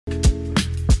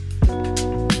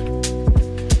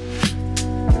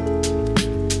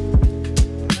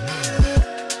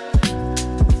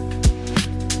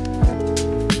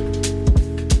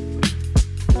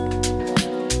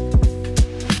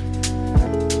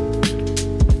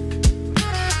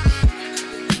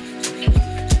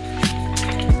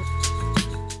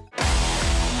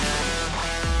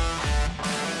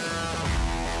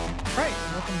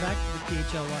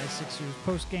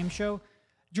post-game show,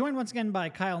 joined once again by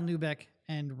Kyle Neubeck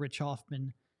and Rich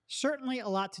Hoffman. Certainly a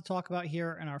lot to talk about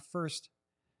here in our first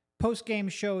post-game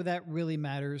show that really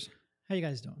matters. How you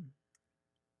guys doing?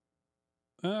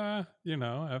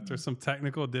 After some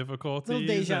technical difficulties. Little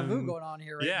deja vu going on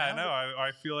here right now. Yeah, I know.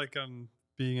 I feel like I'm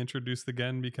being introduced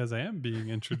again because I am being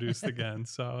introduced again.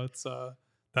 So it's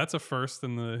that's a first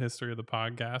in the history of the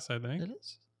podcast, I think. It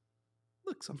is.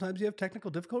 Look, sometimes you have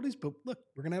technical difficulties, but look,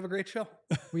 we're going to have a great show.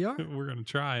 We are. We're going to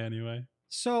try anyway.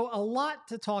 So a lot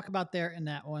to talk about there in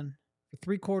that one. For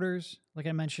three quarters, like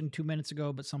I mentioned 2 minutes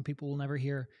ago, but some people will never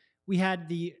hear. We had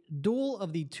the duel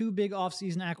of the two big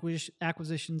offseason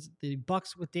acquisitions, the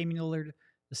Bucks with Damian Lillard,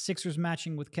 the Sixers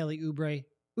matching with Kelly Oubre.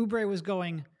 Oubre was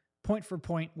going point for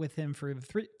point with him through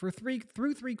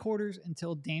three quarters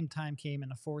until Dame time came in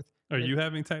the fourth. Are you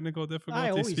having technical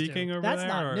difficulty speaking over That's there?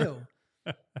 That's not or?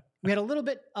 new. We had a little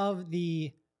bit of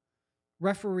the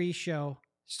referee show.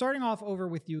 Starting off over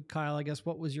with you, Kyle, I guess,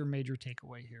 what was your major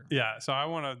takeaway here? Yeah, so I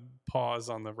want to pause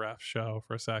on the ref show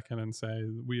for a second and say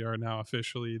we are now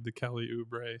officially the Kelly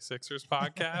Oubre Sixers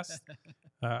podcast.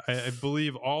 I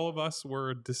believe all of us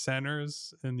were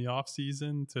dissenters in the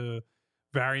offseason to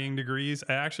varying degrees.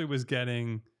 I actually was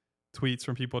getting tweets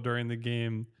from people during the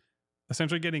game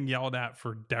essentially getting yelled at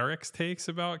for Derek's takes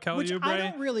about Kelly Oubre. Which I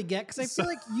don't really get because I feel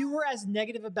like you were as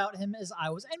negative about him as I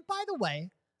was. And by the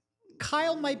way,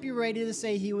 Kyle might be ready to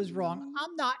say he was wrong.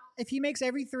 I'm not. If he makes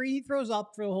every three he throws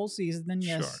up for the whole season, then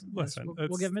yes, sure. Listen,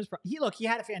 we'll give him his. He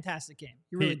had a fantastic game.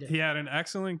 He really did. He had an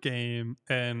excellent game,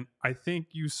 and I think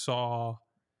you saw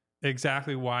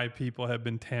exactly why people have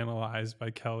been tantalized by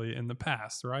Kelly in the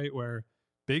past, right? Where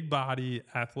big body,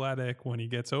 athletic, when he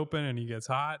gets open and he gets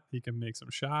hot, he can make some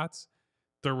shots.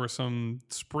 There were some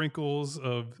sprinkles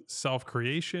of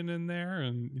self-creation in there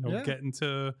and, getting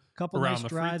to a couple around nice the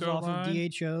drives free throw off line. of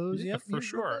DHOs. Yeah, Yep, for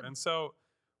sure. And so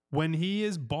when he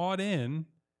is bought in,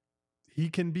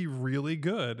 he can be really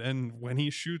good. And when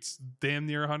he shoots damn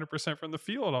near 100% from the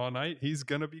field all night, he's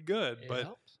going to be good.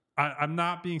 But I'm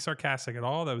not being sarcastic at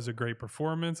all. That was a great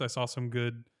performance. I saw some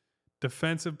good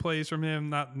defensive plays from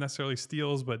him, not necessarily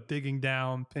steals, but digging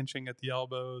down, pinching at the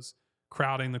elbows,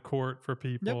 crowding the court for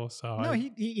people. Yep. So no,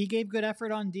 he gave good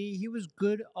effort on D. He was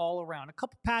good all around. A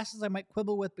couple passes I might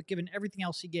quibble with, but given everything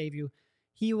else he gave you,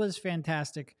 he was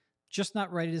fantastic. Just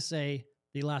not ready to say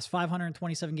the last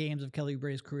 527 games of Kelly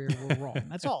Oubre's career were wrong.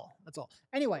 That's all.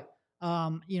 Anyway,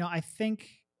 I think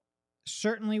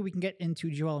certainly we can get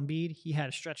into Joel Embiid. He had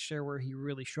a stretch there where he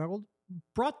really struggled.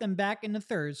 Brought them back in the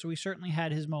third, so he certainly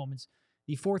had his moments.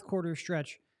 The fourth quarter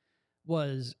stretch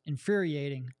was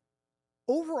infuriating.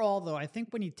 Overall, though, I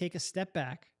think when you take a step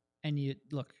back and you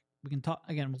look, we can talk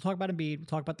again. We'll talk about Embiid. We'll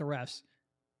talk about the refs.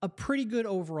 A pretty good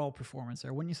overall performance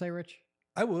there, wouldn't you say, Rich?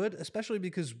 I would, especially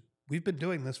because we've been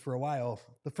doing this for a while.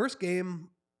 The first game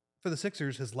for the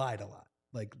Sixers has lied a lot.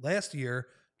 Like last year,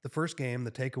 the first game,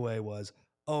 the takeaway was,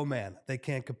 oh man, they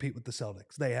can't compete with the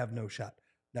Celtics. They have no shot.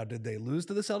 Now, did they lose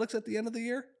to the Celtics at the end of the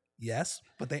year? Yes,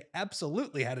 but they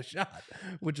absolutely had a shot,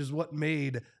 which is what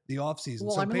made the offseason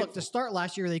well, so painful. Look, to start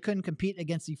last year, they couldn't compete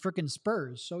against the freaking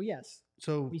Spurs. So, yes.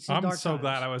 So I'm so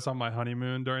glad I was on my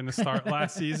honeymoon during the start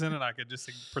last season and I could just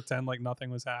pretend like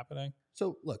nothing was happening.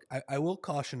 So, look, I will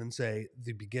caution and say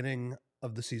the beginning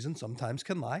of the season sometimes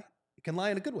can lie. It can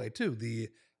lie in a good way, too. The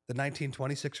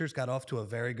 1920 Sixers got off to a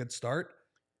very good start.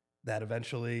 That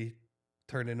eventually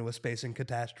turned into a spacing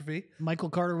catastrophe. Michael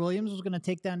Carter-Williams was going to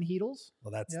take down the Heatles.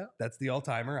 Well, that's the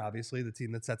all-timer, obviously. The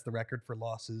team that sets the record for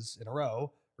losses in a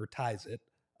row, or ties it,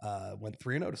 went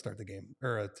 3-0 to start the game,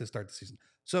 or to start the season.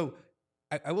 So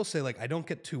I will say, I don't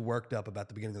get too worked up about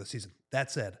the beginning of the season.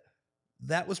 That said,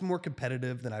 that was more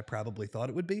competitive than I probably thought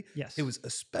it would be. Yes. It was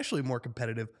especially more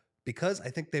competitive because I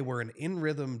think they were an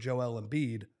in-rhythm Joel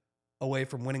Embiid away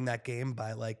from winning that game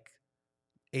by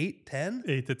 8, 10?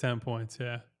 8 to 10 points,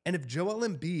 yeah. And if Joel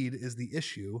Embiid is the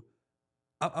issue,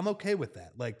 I'm okay with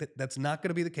that. That's not going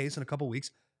to be the case in a couple weeks.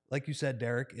 Like you said,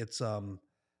 Derek, it's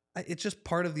just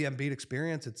part of the Embiid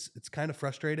experience. It's kind of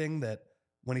frustrating that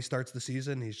when he starts the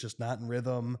season, he's just not in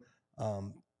rhythm.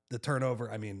 The turnover,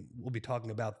 I mean, we'll be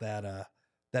talking about that.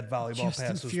 That volleyball Just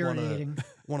pass was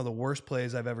one of the worst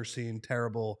plays I've ever seen.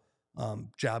 Terrible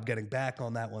job getting back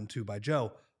on that one too by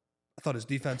Joe. I thought his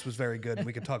defense was very good, and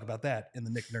we can talk about that in the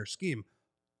Nick Nurse scheme.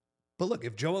 But look,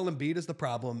 if Joel Embiid is the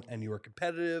problem and you are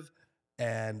competitive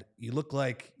and you look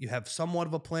like you have somewhat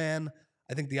of a plan,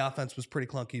 I think the offense was pretty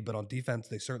clunky, but on defense,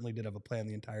 they certainly did have a plan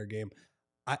the entire game.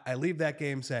 I leave that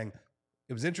game saying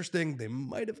it was interesting. They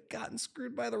might have gotten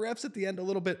screwed by the refs at the end a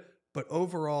little bit, but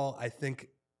overall, I think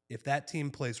if that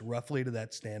team plays roughly to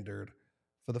that standard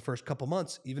for for the first couple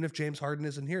months, even if James Harden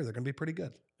isn't here, they're going to be pretty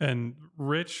good. And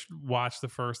Rich watched the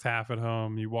first half at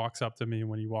home. He walks up to me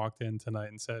when he walked in tonight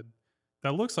and said,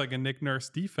 that looks like a Nick Nurse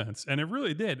defense. And it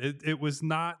really did. It was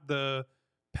not the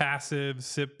passive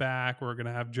sit back. We're going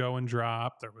to have Joe and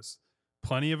drop. There was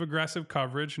plenty of aggressive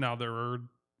coverage. Now there were,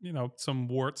 some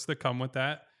warts that come with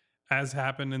that, as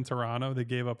happened in Toronto. They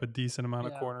gave up a decent amount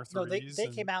of corner threes. No,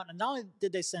 they came out, and not only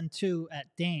did they send 2 at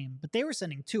Dame, but they were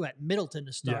sending 2 at Middleton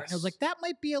to start. Yes. And I was like, that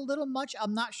might be a little much.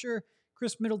 I'm not sure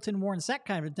Chris Middleton warrants that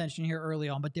kind of attention here early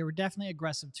on, but they were definitely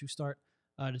aggressive to start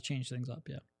to change things up.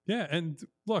 Yeah. Yeah. And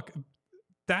look,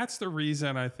 that's the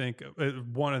reason, I think,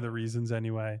 one of the reasons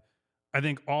anyway, I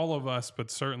think all of us,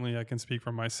 but certainly I can speak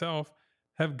for myself,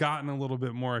 have gotten a little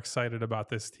bit more excited about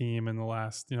this team in the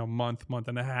last, month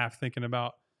and a half, thinking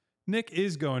about Nick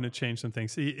is going to change some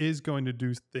things. He is going to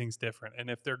do things different. And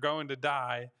if they're going to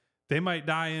die, they might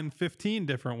die in 15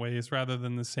 different ways rather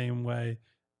than the same way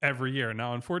every year.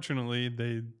 Now, unfortunately,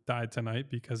 they died tonight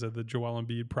because of the Joel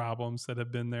Embiid problems that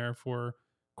have been there for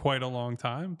quite a long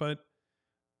time. But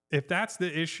if that's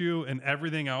the issue and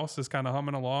everything else is kind of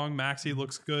humming along, Maxey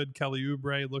looks good, Kelly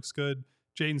Oubre looks good,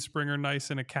 Jaden Springer nice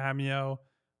in a cameo,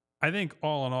 I think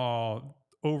all in all,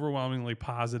 overwhelmingly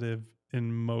positive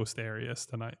in most areas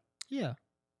tonight. Yeah.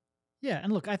 Yeah.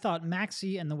 And look, I thought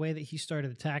Maxey and the way that he started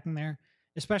attacking there,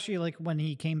 especially like when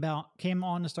he came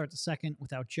on to start the second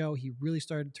without Joe, he really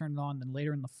started to turn it on. Then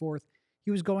later in the fourth,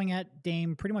 he was going at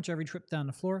Dame pretty much every trip down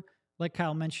the floor. Like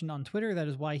Kyle mentioned on Twitter, that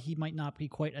is why he might not be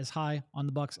quite as high on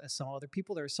the Bucks as some other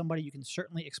people. There is somebody you can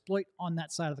certainly exploit on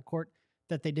that side of the court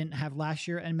that they didn't have last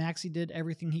year, and Maxey did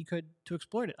everything he could to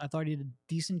exploit it. I thought he did a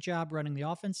decent job running the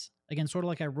offense. Again, sort of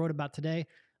like I wrote about today,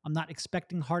 I'm not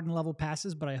expecting Harden-level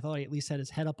passes, but I thought he at least had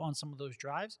his head up on some of those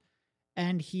drives.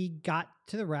 And he got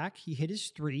to the rack. He hit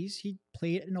his threes. He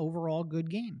played an overall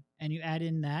good game. And you add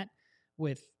in that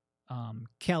with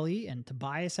Kelly, and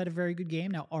Tobias had a very good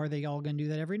game. Now, are they all going to do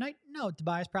that every night? No,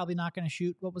 Tobias probably not going to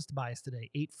shoot. What was Tobias today?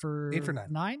 8 for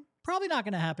 9? Probably not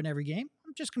going to happen every game.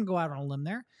 I'm just going to go out on a limb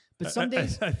there. But some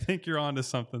days... I think you're onto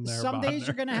something there. Some days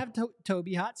you're going to have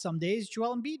Toby hot. Some days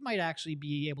Joel Embiid might actually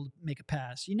be able to make a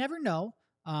pass. You never know.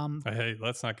 Hey,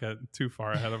 let's not get too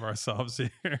far ahead of ourselves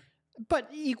here. But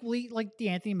equally, like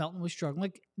DeAnthony Melton was struggling.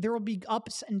 Like, there will be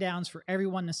ups and downs for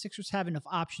everyone. The Sixers have enough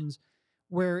options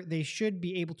where they should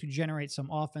be able to generate some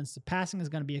offense. The passing is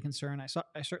going to be a concern.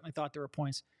 I certainly thought there were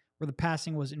points where the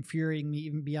passing was infuriating me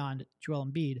even beyond Joel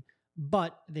Embiid,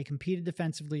 but they competed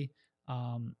defensively.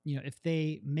 If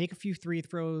they make a few free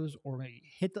throws or maybe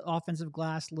hit the offensive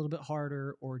glass a little bit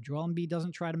harder, or Joel Embiid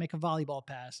doesn't try to make a volleyball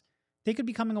pass, they could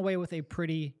be coming away with a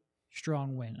pretty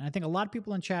strong win. And I think a lot of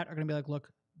people in chat are going to be like, look,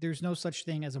 there's no such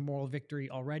thing as a moral victory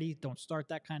already. Don't start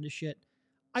that kind of shit.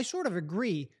 I sort of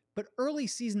agree, but early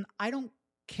season, I don't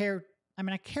care. I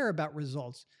mean, I care about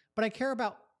results, but I care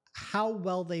about how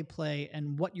well they play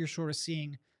and what you're sort of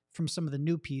seeing from some of the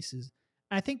new pieces.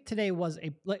 And I think today was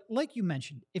like you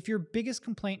mentioned, if your biggest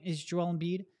complaint is Joel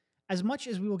Embiid, as much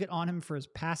as we will get on him for his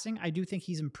passing, I do think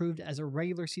he's improved as a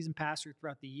regular season passer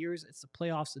throughout the years. It's the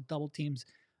playoffs, the double teams,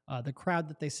 the crowd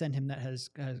that they send him that has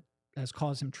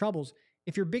caused him troubles.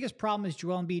 If your biggest problem is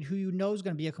Joel Embiid, who you know is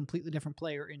going to be a completely different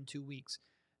player in 2 weeks,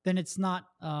 then it's not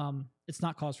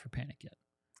cause for panic yet.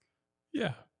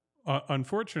 Yeah.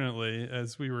 Unfortunately,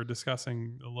 as we were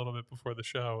discussing a little bit before the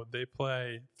show, they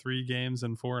play 3 games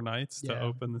in 4 nights to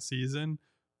open the season,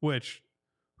 which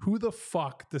who the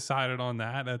fuck decided on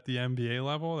that at the NBA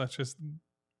level? That's just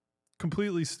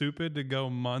completely stupid to go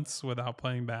months without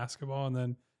playing basketball. And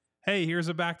then, hey, here's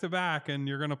a back-to-back, and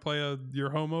you're going to play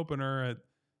your home opener at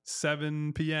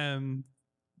 7 p.m.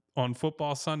 on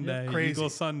football Sunday,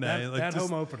 Eagles Sunday. That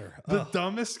home opener. The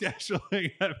dumbest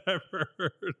scheduling I've ever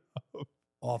heard of.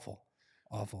 Awful.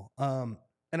 And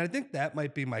I think that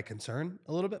might be my concern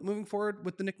a little bit moving forward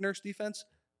with the Nick Nurse defense,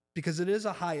 because it is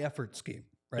a high-effort scheme,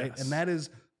 right? Yes. And that is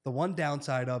the one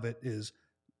downside of it is,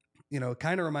 it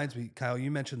kind of reminds me, Kyle, you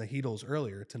mentioned the Heatles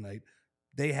earlier tonight.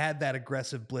 They had that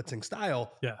aggressive blitzing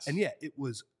style. Yes. And yet it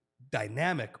was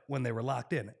dynamic when they were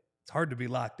locked in. It's hard to be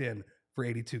locked in for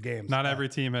 82 games. Not every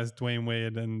team has Dwayne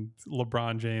Wade and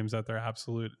LeBron James at their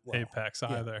absolute apex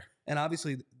either. And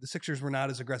obviously the Sixers were not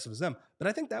as aggressive as them. But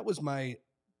I think that was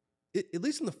at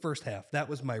least in the first half, that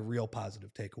was my real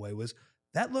positive takeaway, was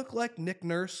that looked like Nick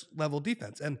Nurse level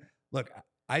defense. And look,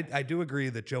 I do agree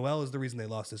that Joel is the reason they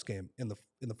lost this game in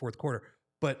the fourth quarter.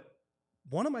 But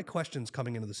one of my questions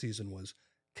coming into the season was,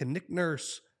 can Nick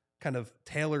Nurse kind of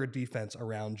tailor a defense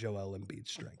around Joel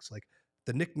Embiid's strengths? Like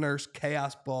the Nick Nurse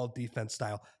chaos ball defense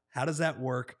style, how does that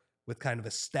work with kind of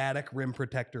a static rim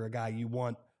protector, a guy you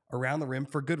want around the rim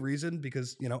for good reason,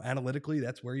 because, analytically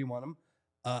that's where you want him.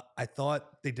 I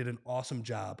thought they did an awesome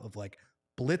job of like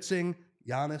blitzing.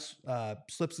 Giannis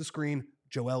slips the screen.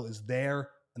 Joel is there,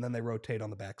 and then they rotate on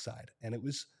the backside. And it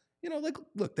was, like,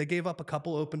 look, they gave up a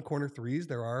couple open corner threes.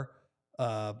 There are,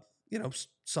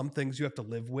 some things you have to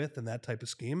live with in that type of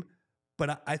scheme.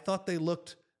 But I thought they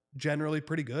looked generally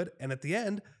pretty good. And at the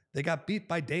end, they got beat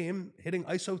by Dame hitting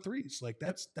ISO threes. Like,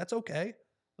 that's okay.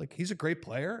 Like, he's a great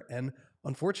player. And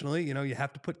unfortunately, you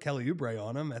have to put Kelly Oubre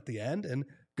on him at the end. And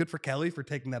good for Kelly for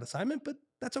taking that assignment, but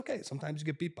that's okay. Sometimes you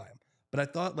get beat by him. But I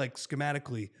thought, like,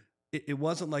 schematically, it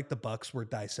wasn't like the Bucks were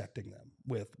dissecting them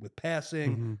with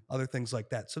passing, other things like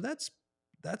that. So that's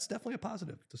definitely a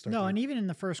positive to start. No, and even in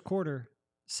the first quarter,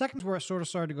 seconds where it sort of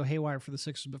started to go haywire for the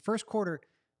Sixers, but first quarter,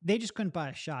 they just couldn't buy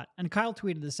a shot. And Kyle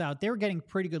tweeted this out. They were getting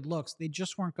pretty good looks. They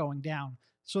just weren't going down.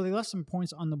 So they left some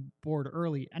points on the board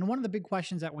early. And one of the big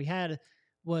questions that we had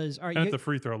was, all right, at the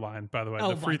free throw line, by the way.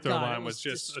 The free throw line was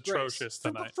just atrocious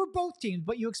tonight. For both teams,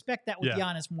 but you expect that with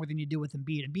Giannis more than you do with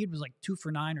Embiid. Embiid was like 2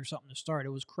 for 9 or something to start. It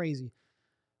was crazy.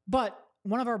 But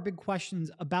one of our big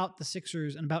questions about the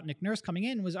Sixers and about Nick Nurse coming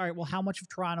in was, all right, well, how much of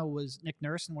Toronto was Nick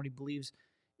Nurse and what he believes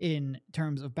in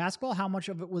terms of basketball? How much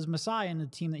of it was Masai and the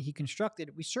team that he constructed?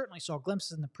 We certainly saw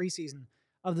glimpses in the preseason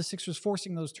of the Sixers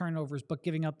forcing those turnovers, but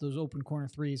giving up those open corner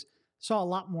threes. Saw a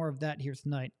lot more of that here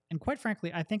tonight. And quite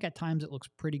frankly, I think at times it looks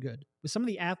pretty good. With some of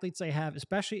the athletes they have,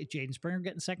 especially Jaden Springer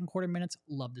getting second quarter minutes,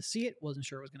 love to see it. Wasn't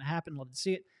sure it was going to happen, love to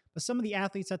see it. But some of the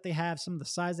athletes that they have, some of the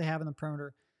size they have in the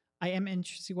perimeter, I am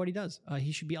interested to see what he does.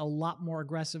 He should be a lot more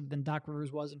aggressive than Doc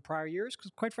Rivers was in prior years because,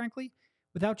 quite frankly,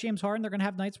 without James Harden, they're going to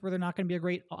have nights where they're not going to be a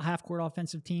great half-court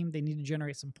offensive team. They need to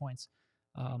generate some points.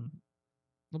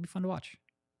 It'll be fun to watch.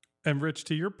 And Rich,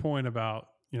 to your point about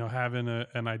having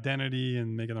an identity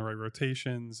and making the right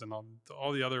rotations and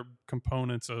all the other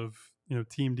components of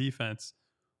team defense,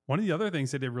 one of the other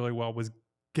things they did really well was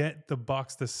get the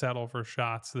Bucks to settle for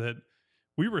shots that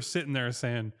we were sitting there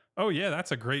saying, oh yeah,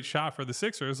 that's a great shot for the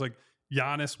Sixers. Like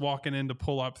Giannis walking in to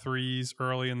pull up threes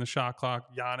early in the shot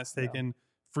clock, Giannis taking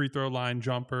free throw line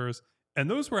jumpers. And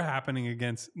those were happening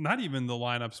against not even the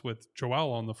lineups with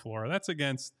Joel on the floor. That's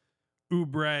against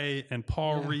Oubre and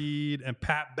Paul Reed and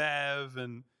Pat Bev.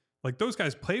 And like those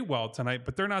guys play well tonight,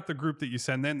 but they're not the group that you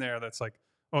send in there that's like,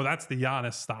 oh, that's the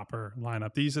Giannis stopper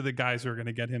lineup. These are the guys who are going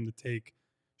to get him to take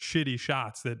shitty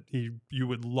shots that you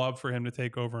would love for him to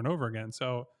take over and over again.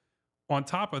 So on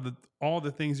top of all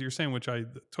the things you're saying, which I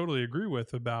totally agree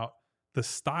with about the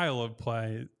style of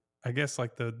play, I guess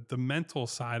like the mental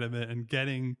side of it and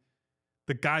getting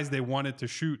the guys they wanted to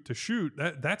shoot,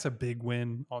 that's a big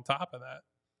win on top of that.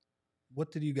 What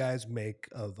did you guys make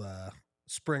of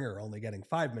Springer only getting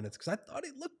 5 minutes? Because I thought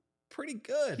he looked pretty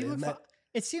good.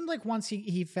 It seemed like once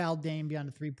he fouled Dame beyond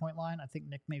the 3-point line, I think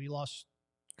Nick maybe lost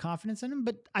confidence in him.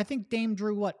 But I think Dame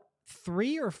drew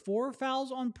 3 or 4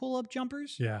 fouls on pull-up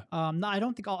jumpers. Yeah. No, I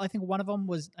don't think I think one of them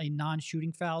was a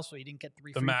non-shooting foul, so he didn't get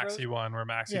 3 free throws. The Maxey one where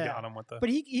Maxey got him with the. But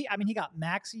he got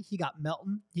Maxey, he got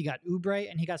Melton, he got Oubre,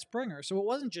 and he got Springer. So it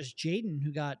wasn't just Jaden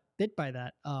who got bit by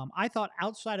that. I thought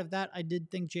outside of that, I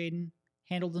did think Jaden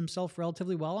handled himself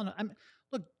relatively well. And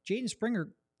look, Jaden Springer,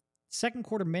 second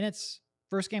quarter minutes,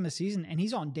 first game of the season, and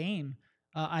he's on Dame.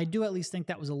 I do at least think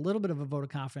that was a little bit of a vote of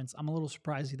confidence. I'm a little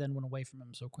surprised he then went away from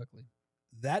him so quickly.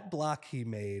 That block he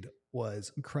made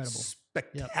was incredible,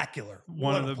 spectacular.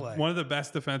 Yep. One of the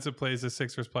best defensive plays the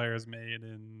Sixers players made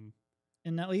in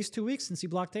at least 2 weeks since he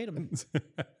blocked Tatum.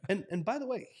 and by the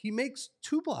way, he makes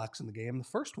 2 blocks in the game. The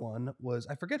first one was,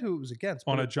 I forget who it was against,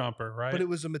 on a jumper, right? But it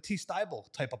was a Matisse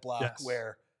Thybulle type of block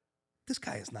where this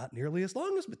guy is not nearly as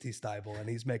long as Matisse Thybulle, and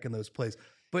he's making those plays.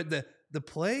 But the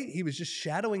play, he was just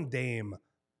shadowing Dame.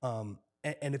 And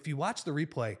if you watch the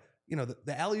replay,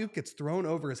 the alley-oop gets thrown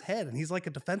over his head, and he's like a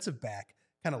defensive back,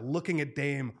 kind of looking at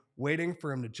Dame, waiting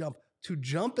for him to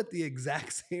jump at the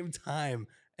exact same time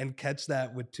and catch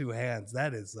that with 2 hands.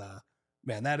 That is,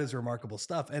 that is remarkable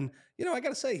stuff. And, I got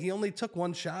to say, he only took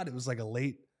 1 shot. It was like a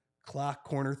late clock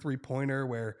corner 3-pointer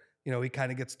where, he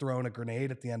kind of gets thrown a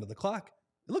grenade at the end of the clock.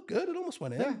 It looked good. It almost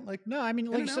went in. Yeah. Like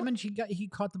he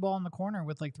caught the ball in the corner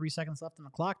with like 3 seconds left on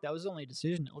the clock. That was the only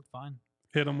decision. It looked fine.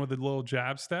 Hit him with a little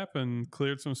jab step and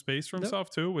cleared some space for himself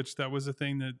too, which that was a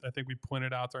thing that I think we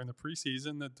pointed out during the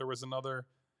preseason, that there was another,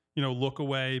 look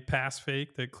away pass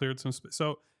fake that cleared some space.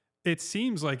 So it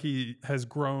seems like he has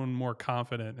grown more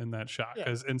confident in that shot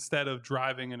because instead of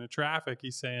driving into traffic,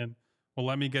 he's saying, well,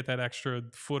 let me get that extra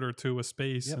foot or 2 of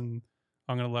space and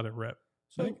I'm going to let it rip.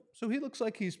 So he looks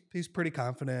like he's pretty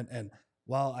confident. And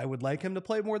while I would like him to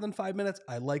play more than 5 minutes,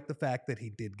 I like the fact that he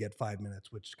did get 5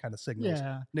 minutes, which kind of signals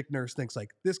Nick Nurse thinks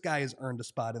like this guy has earned a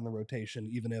spot in the rotation,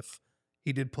 even if,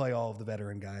 he did play all of the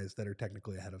veteran guys that are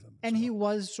technically ahead of him. And he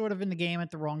was sort of in the game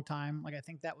at the wrong time. Like, I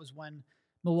think that was when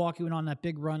Milwaukee went on that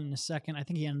big run in the second. I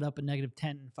think he ended up at negative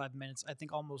 10 in 5 minutes. I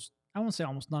think I won't say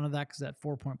almost none of that because that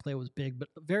 4-point play was big, but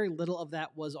very little of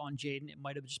that was on Jaden. It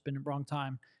might have just been the wrong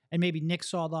time. And maybe Nick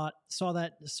saw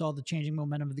the changing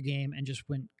momentum of the game and just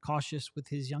went cautious with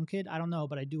his young kid. I don't know,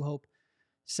 but I do hope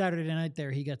Saturday night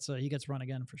there he gets run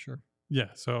again for sure. Yeah,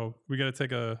 so we got to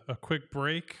take a quick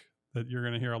break that you're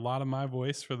going to hear a lot of my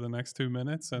voice for the next 2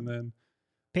 minutes, and then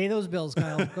pay those bills,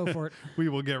 Kyle. Go for it. We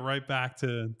will get right back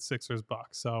to Sixers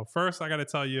Bucks. So first, I got to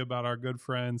tell you about our good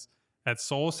friends at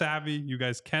Soul Savvy. You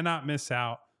guys cannot miss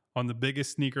out on the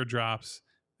biggest sneaker drops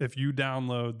if you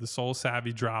download the Soul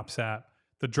Savvy Drops app.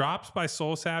 The Drops by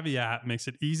Soul Savvy app makes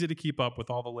it easy to keep up with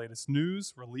all the latest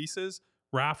news, releases,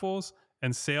 raffles,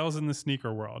 and sales in the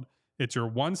sneaker world. It's your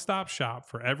one-stop shop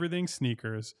for everything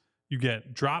sneakers. You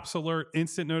get Drops Alert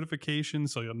instant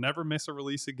notifications so you'll never miss a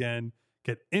release again.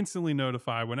 Get instantly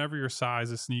notified whenever your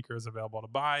size of sneaker is available to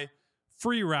buy.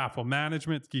 Free raffle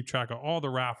management to keep track of all the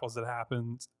raffles that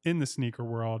happen in the sneaker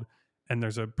world. And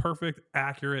there's a perfect,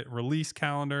 accurate release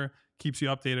calendar. Keeps you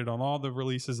updated on all the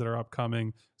releases that are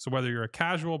upcoming. So whether you're a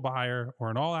casual buyer or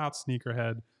an all-out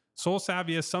sneakerhead, Soul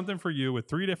Savvy has something for you with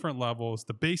 3 different levels.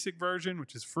 The basic version,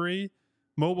 which is free,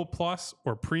 Mobile Plus,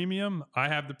 or Premium. I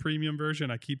have the Premium version.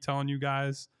 I keep telling you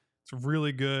guys, it's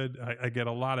really good. I get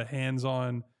a lot of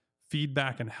hands-on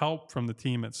feedback and help from the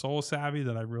team at Soul Savvy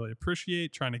that I really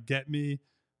appreciate, trying to get me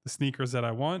the sneakers that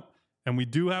I want. And we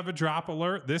do have a drop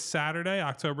alert this Saturday,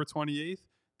 October 28th.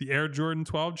 The Air Jordan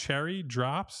 12 Cherry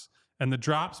drops, and the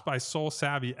Drops by Soul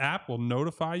Savvy app will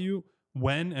notify you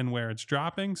when and where it's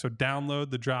dropping. So download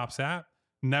the Drops app,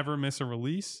 never miss a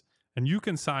release. And you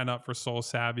can sign up for Soul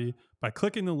Savvy by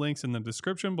clicking the links in the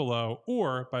description below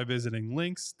or by visiting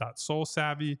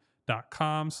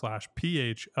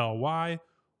links.soulsavvy.com/PHLY,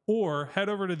 or head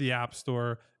over to the App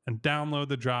Store and download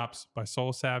the Drops by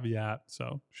Soul Savvy app.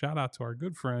 So shout out to our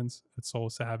good friends at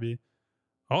Soul Savvy.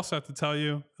 I also have to tell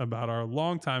you about our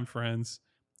longtime friends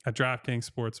at DraftKings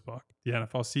Sportsbook. The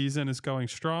NFL season is going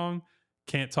strong.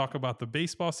 Can't talk about the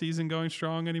baseball season going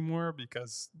strong anymore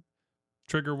because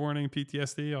trigger warning,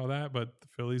 PTSD, all that, but the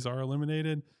Phillies are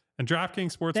eliminated. And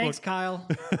DraftKings Sportsbook. Thanks, Kyle.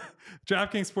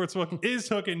 DraftKings Sportsbook is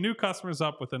hooking new customers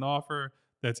up with an offer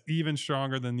that's even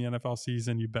stronger than the NFL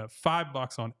season. You bet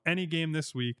 $5 on any game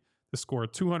this week to score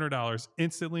 $200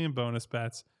 instantly in bonus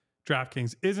bets.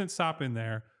 DraftKings isn't stopping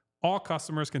there. All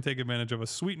customers can take advantage of a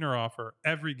sweetener offer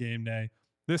every game day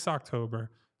this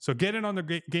October. So get in on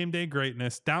the game day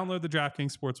greatness. Download the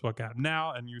DraftKings Sportsbook app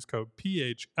now and use code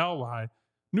PHLY.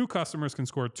 New customers can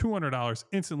score $200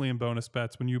 instantly in bonus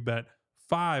bets when you bet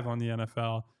 $5 on the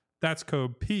NFL. That's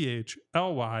code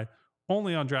PHLY.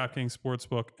 Only on DraftKings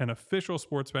Sportsbook, an official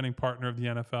sports betting partner of the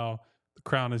NFL. The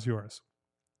crown is yours.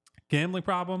 Gambling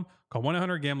problem? Call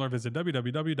 1-800-GAMBLER. Visit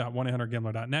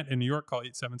www.1800gambler.net. In New York, call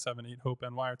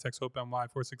 877-8-HOPE-NY or text HOPE-NY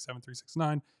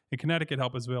 467-369. In Connecticut,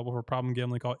 help is available for problem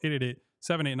gambling. Call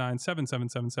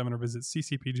 888-789-7777 or visit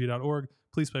ccpg.org.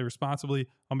 Please play responsibly.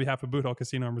 On behalf of Boot Hill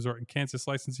Casino and Resort in Kansas,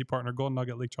 licensee partner Golden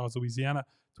Nugget, Lake Charles, Louisiana.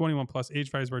 21 plus,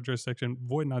 age varies by jurisdiction,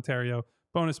 void in Ontario.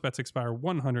 Bonus bets expire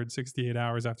 168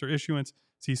 hours after issuance.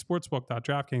 See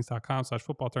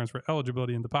sportsbook.draftkings.com/football terms for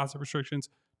eligibility and deposit restrictions,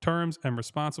 terms, and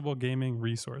responsible gaming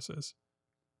resources.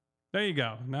 There you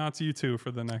go. Now it's you two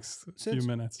for the next few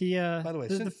minutes. By the way,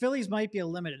 the Phillies might be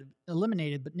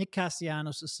eliminated, but Nick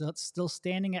Castellanos is still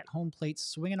standing at home plate,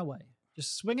 swinging away.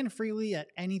 Just swinging freely at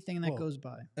anything that goes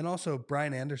by. And also,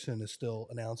 Brian Anderson is still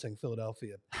announcing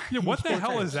Philadelphia. Yeah, what the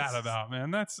hell is that about,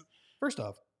 man? That's first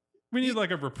off, we need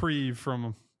like a reprieve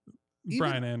from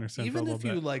Brian Anderson. Even if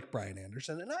you like Brian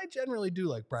Anderson, and I generally do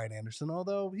like Brian Anderson,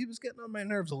 although he was getting on my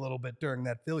nerves a little bit during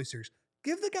that Philly series.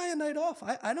 Give the guy a night off.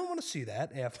 I don't want to see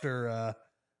that after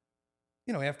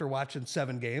after watching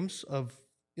 7 games of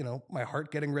my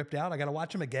heart getting ripped out. I got to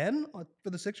watch him again for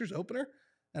the Sixers opener.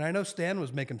 And I know Stan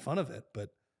was making fun of it, but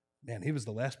man, he was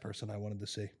the last person I wanted to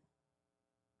see.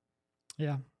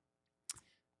 Yeah,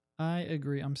 I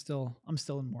agree. I'm still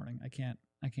in mourning. I can't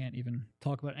even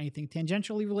talk about anything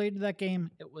tangentially related to that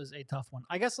game. It was a tough one.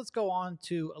 I guess let's go on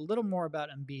to a little more about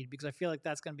Embiid because I feel like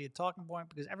that's going to be a talking point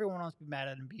because everyone wants to be mad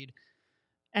at Embiid.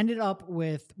 Ended up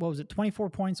with, 24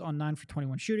 points on 9 for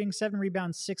 21 shooting, 7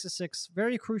 rebounds, 6 assists.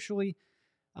 Very crucially,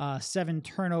 7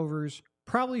 turnovers.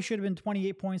 Probably should have been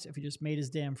 28 points if he just made his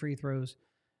damn free throws.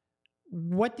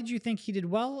 What did you think he did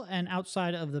well? And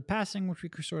outside of the passing, which we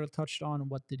sort of touched on,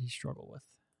 what did he struggle with?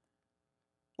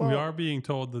 Well, we are being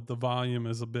told that the volume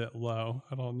is a bit low.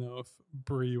 I don't know if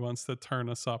Bree wants to turn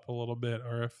us up a little bit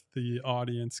or if the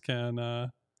audience can.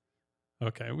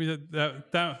 Okay, we did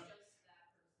that.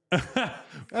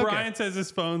 Brian says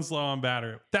his phone's low on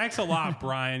battery. Thanks a lot,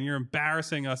 Brian. You're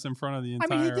embarrassing us in front of the entire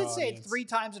I mean, he did audience. say it 3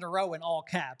 times in a row in all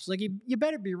caps. Like, you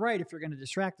better be right if you're going to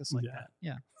distract us like that.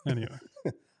 Yeah. Anyway.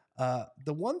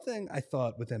 The one thing I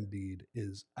thought with Embiid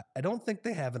is I don't think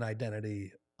they have an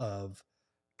identity of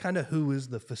kind of who is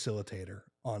the facilitator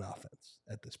on offense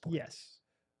at this point. Yes.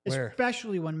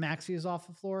 Especially when Maxey is off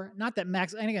the floor. Not that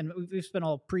Max, and again, we've spent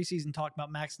all preseason talking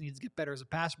about Max needs to get better as a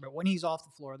passer, but when he's off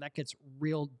the floor, that gets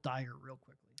real dire real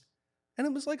quickly. And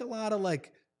it was like a lot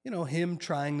of him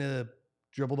trying to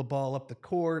dribble the ball up the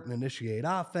court and initiate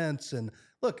offense. And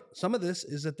look, some of this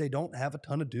is that they don't have a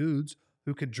ton of dudes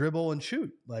who could dribble and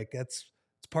shoot. Like it's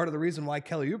part of the reason why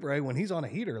Kelly Oubre, when he's on a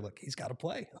heater, look, he's got to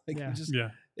play.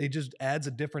 He just adds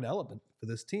a different element for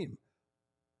this team.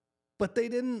 But they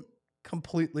didn't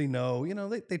completely know,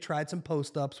 they tried some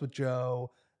post-ups with Joe.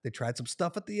 They tried some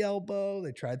stuff at the elbow.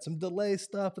 They tried some delay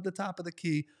stuff at the top of the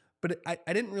key. But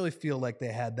I didn't really feel like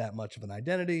they had that much of an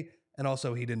identity. And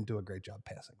also, he didn't do a great job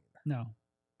passing either.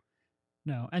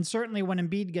 No. And certainly when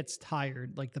Embiid gets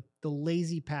tired, like the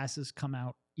lazy passes come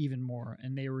out even more.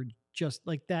 And they were just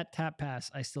like that tap pass,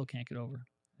 I still can't get over.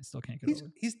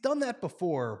 He's done that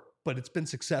before, but it's been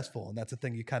successful. And that's a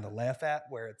thing you kind of laugh at,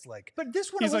 where it's like... But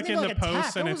this one he's like in the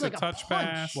post and it's like a touch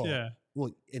pass.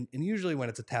 Well, and usually when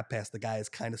it's a tap pass, the guy is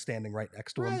kind of standing right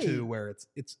next to him too, where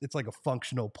it's like a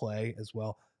functional play as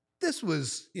well. This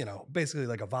was, basically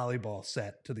like a volleyball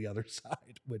set to the other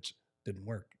side, which didn't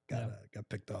work. Got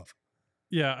picked off.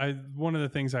 Yeah, one of the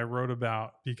things I wrote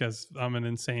about, because I'm an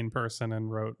insane person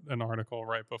and wrote an article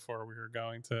right before we were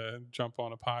going to jump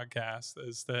on a podcast,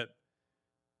 is that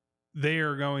they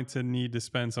are going to need to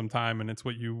spend some time, and it's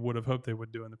what you would have hoped they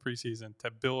would do in the preseason,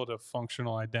 to build a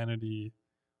functional identity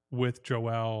with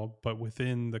Joel, but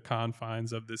within the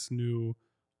confines of this new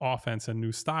offense and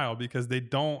new style, because they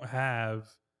don't have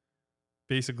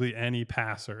basically any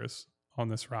passers on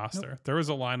this roster. Nope. There was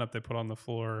a lineup they put on the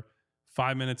floor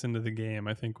 5 minutes into the game,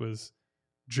 I think, was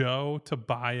Joe,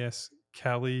 Tobias,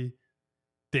 Kelly,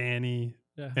 Danny,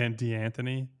 and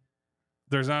DeAnthony.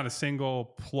 There's not a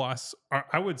single plus.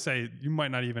 I would say you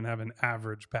might not even have an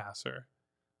average passer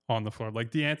on the floor.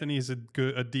 Like DeAnthony is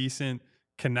a decent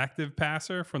connective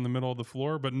passer from the middle of the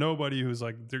floor, but nobody who's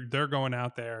like they're going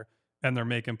out there and they're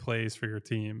making plays for your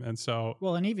team. And so,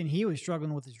 well, and even he was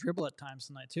struggling with his dribble at times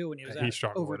tonight too. When he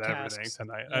struggled with everything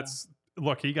tonight.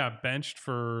 Yeah. He got benched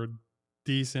for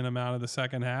decent amount of the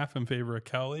second half in favor of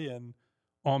Kelly, and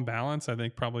on balance, I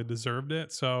think probably deserved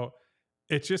it. So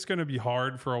it's just going to be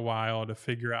hard for a while to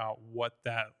figure out what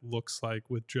that looks like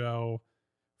with Joe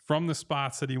from the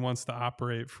spots that he wants to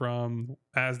operate from,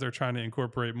 as they're trying to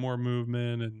incorporate more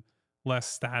movement and less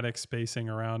static spacing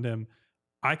around him.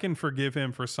 I can forgive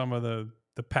him for some of the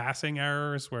passing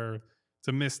errors where it's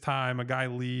a missed time, a guy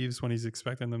leaves when he's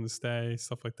expecting them to stay,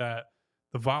 stuff like that.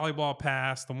 The volleyball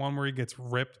pass, the one where he gets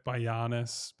ripped by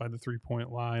Giannis by the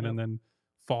 3-point line and then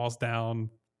falls down,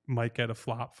 might get a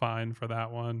flop fine for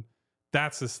that one.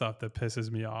 That's the stuff that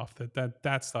pisses me off.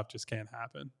 That stuff just can't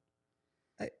happen.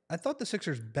 I thought the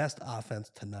Sixers' best offense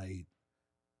tonight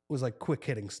was like quick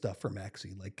hitting stuff for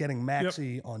Maxey, like getting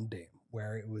Maxey on Dame,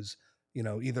 where it was,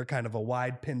 either kind of a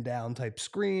wide pin down type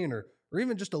screen or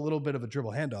even just a little bit of a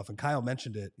dribble handoff. And Kyle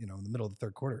mentioned it, in the middle of the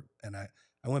third quarter. And I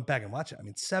went back and watched it. I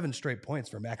mean, 7 straight points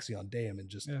for Maxey on Dame in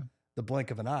just the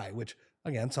blink of an eye, which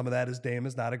again, some of that is Dame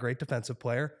is not a great defensive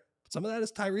player, but some of that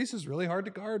is Tyrese is really hard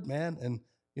to guard, man. And,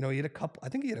 he had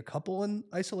a couple in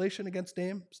isolation against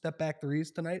Dame, step back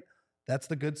threes tonight. That's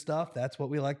the good stuff. That's what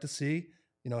we like to see.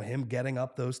 Him getting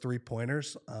up those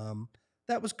 3-pointers.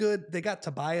 That was good. They got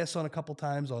Tobias on a couple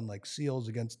times on like seals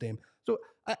against Dame. So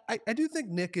I do think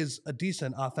Nick is a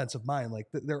decent offensive mind. Like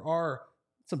there are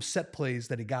some set plays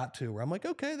that he got to where I'm like,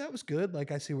 okay, that was good.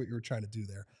 Like I see what you were trying to do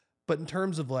there. But in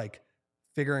terms of like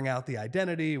figuring out the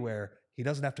identity where he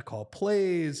doesn't have to call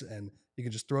plays and you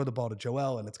can just throw the ball to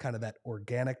Joel and it's kind of that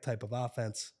organic type of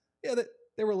offense. Yeah,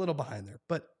 they were a little behind there,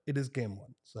 but it is game 1.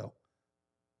 So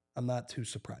I'm not too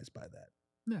surprised by that.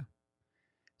 Yeah.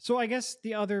 So I guess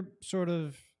the other sort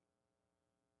of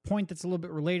point that's a little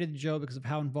bit related to Joe because of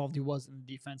how involved he was in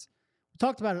the defense. We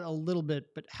talked about it a little bit,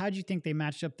 but how do you think they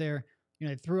matched up there?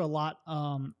 They threw a lot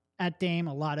at Dame,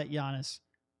 a lot at Giannis.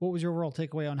 What was your overall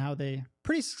takeaway on how they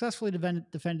pretty successfully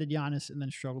defended Giannis and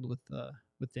then struggled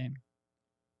with Dame?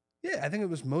 Yeah, I think it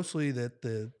was mostly that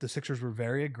the Sixers were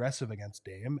very aggressive against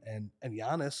Dame, and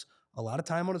Giannis, a lot of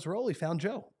time on his roll, he found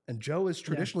Joe. And Joe has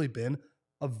traditionally been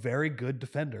a very good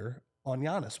defender on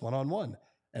Giannis one-on-one.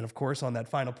 And of course, on that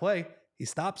final play, he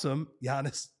stops him.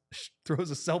 Giannis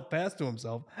throws a self pass to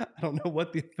himself. I don't know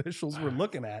what the officials were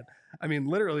looking at. I mean,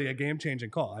 literally a game-changing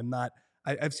call.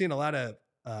 I've seen a lot of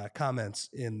comments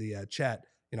in the chat.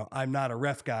 I'm not a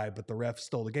ref guy, but the ref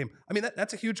stole the game. I mean,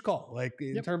 that's a huge call. Like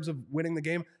in terms of winning the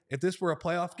game, if this were a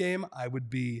playoff game, I would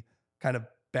be kind of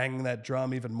banging that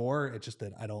drum even more. It's just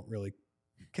that I don't really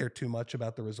care too much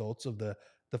about the results of the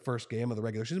first game of the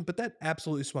regular season, but that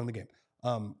absolutely swung the game.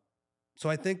 So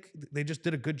I think they just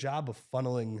did a good job of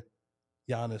funneling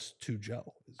Giannis to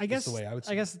Joe. I guess the way I would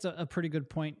say. I guess it's a pretty good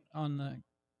point on the.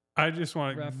 I just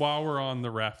want to, while we're on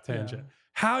the ref tangent,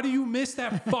 how do you miss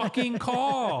that fucking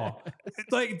call?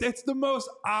 Like, that's the most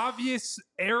obvious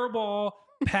air ball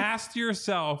pass to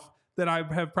yourself that I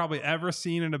have probably ever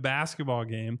seen in a basketball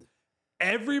game.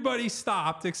 Everybody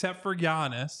stopped except for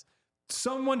Giannis.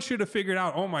 Someone should have figured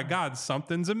out, oh my God,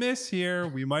 something's amiss here.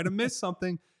 We might have missed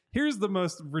something. Here's the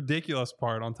most ridiculous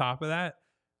part on top of that.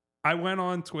 I went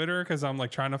on Twitter because I'm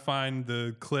like trying to find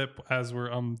the clip as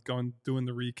I'm doing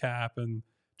the recap and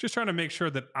just trying to make sure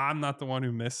that I'm not the one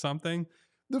who missed something.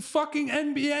 The fucking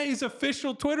NBA's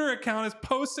official Twitter account is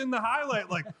posting the highlight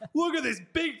like, look at this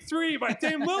big three by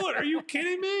Dame Lillard. Are you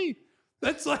kidding me?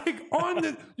 That's like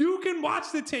you can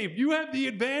watch the tape. You have the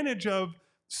advantage of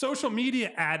social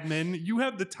media admin. You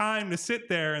have the time to sit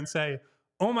there and say,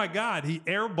 oh my God, he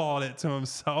airballed it to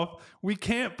himself. We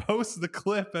can't post the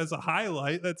clip as a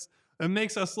highlight. It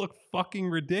makes us look fucking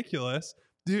ridiculous.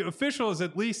 The officials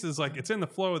at least is like, it's in the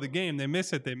flow of the game. They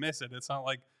miss it. It's not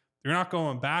like they're not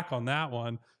going back on that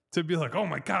one to be like, oh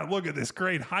my God, look at this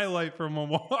great highlight from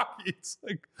Milwaukee. It's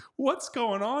like, what's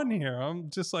going on here?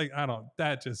 I'm just like,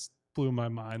 that just blew my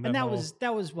mind. And that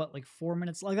was what, like 4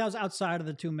 minutes? Like that was outside of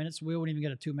the 2 minutes. We wouldn't even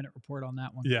get a 2-minute report on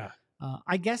that one. Yeah.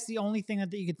 I guess the only thing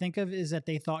that you could think of is that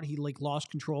they thought he like lost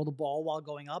control of the ball while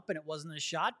going up, and it wasn't a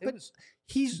shot. But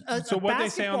he's so what they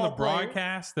say on the player.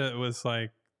 broadcast that was like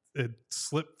it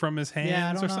slipped from his hands. Yeah,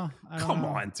 I don't or know. something. I don't Come know.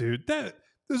 on, dude.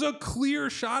 There's a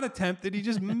clear shot attempt that he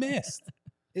just missed.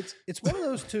 It's one of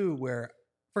those two where,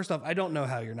 first off, I don't know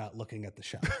how you're not looking at the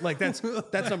shot. Like that's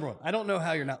number one. I don't know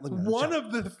how you're not looking at the shot. One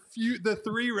of the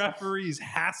three referees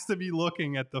has to be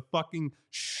looking at the fucking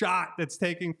shot that's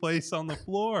taking place on the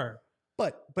floor.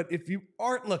 But if you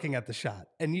aren't looking at the shot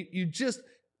and you just,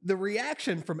 the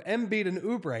reaction from Embiid and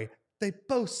Oubre, they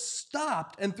both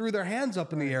stopped and threw their hands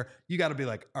up in the air. You got to be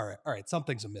like, all right,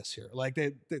 something's amiss here. Like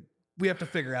we have to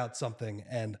figure out something.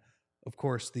 And of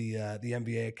course, the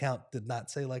NBA account did not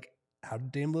say like, how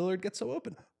did Dame Lillard get so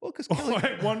open? Well, because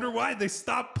I wonder why they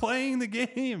stopped playing the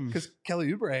game. Because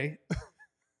Kelly Oubre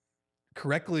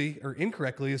correctly or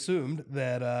incorrectly assumed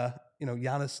that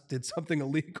Giannis did something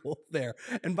illegal there.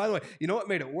 And by the way, you know what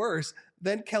made it worse?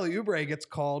 Then Kelly Oubre gets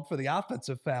called for the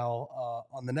offensive foul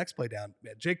on the next play down.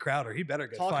 Man, Jay Crowder, he better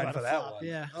get fined for that one.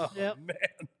 Yeah. Oh, man.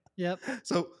 Yep.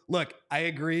 So, look, I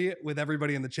agree with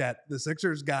everybody in the chat. The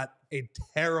Sixers got a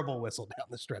terrible whistle down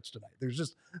the stretch tonight.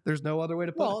 There's no other way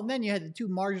to put it. Well, and then you had the 2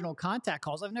 marginal contact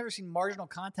calls. I've never seen marginal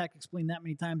contact explained that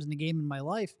many times in a game in my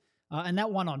life. And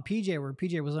that one on PJ where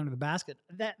PJ was under the basket,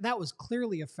 that was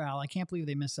clearly a foul. I can't believe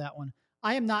they missed that one.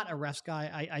 I am not a refs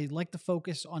guy. I like to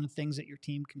focus on things that your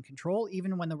team can control.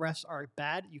 Even when the refs are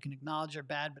bad, you can acknowledge they're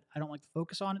bad, but I don't like to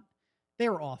focus on it. They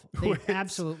were awful. They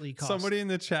absolutely cost. Somebody in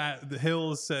the chat, the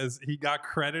Hills, says he got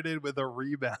credited with a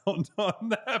rebound on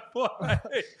that play.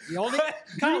 You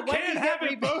can't have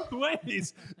it both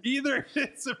ways. Either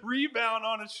it's a rebound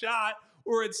on a shot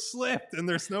or it slipped and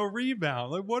there's no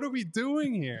rebound. Like, what are we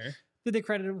doing here? Did they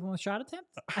credit him with a shot attempt?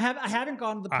 I haven't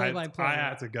gone to the play-by-play. I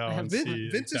had to go and see.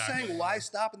 Vince is saying, why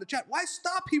stop in the chat? Why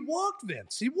stop? He walked,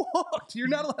 Vince. He walked. You're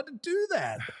not allowed to do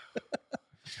that.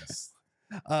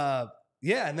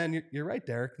 Yeah, and then you're right,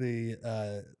 Derek.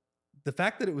 The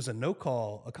fact that it was a no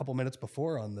call a couple minutes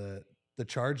before on the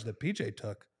charge that PJ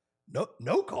took,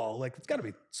 no call. Like, it's got to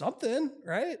be something,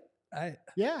 right?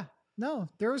 Yeah. No,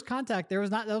 there was contact. That was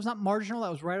not marginal.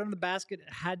 That was right on the basket.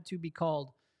 It had to be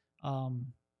called.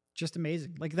 Just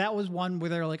amazing. Like that was one where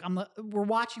they're like, we're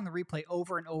watching the replay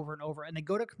over and over and over, and they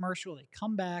go to commercial, they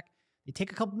come back, they take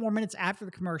a couple more minutes after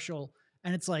the commercial,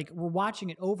 and it's like we're watching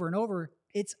it over and over.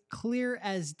 It's clear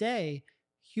as day.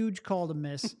 Huge call to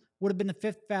miss. Would have been the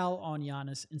 5th foul on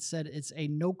Giannis. Instead, it's a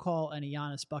no call and a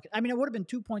Giannis bucket. I mean, it would have been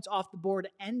 2 points off the board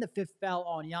and the 5th foul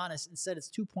on Giannis. Instead, it's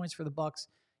 2 points for the Bucks.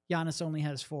 Giannis only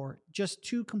has 4. Just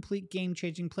 2 complete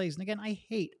game-changing plays. And again, I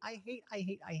hate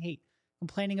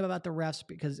complaining about the refs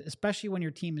because especially when your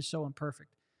team is so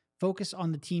imperfect. Focus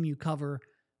on the team you cover,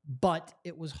 but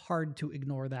it was hard to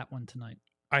ignore that one tonight.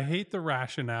 I hate the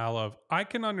rationale of, I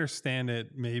can understand it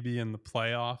maybe in the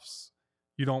playoffs.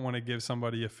 You don't want to give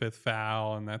somebody a 5th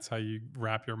foul, and that's how you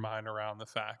wrap your mind around the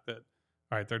fact that,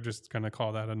 all right, they're just going to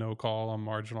call that a no call on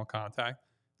marginal contact.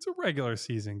 It's a regular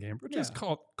season game, but just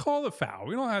call the foul.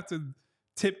 We don't have to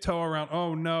tiptoe around.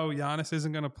 Oh no, Giannis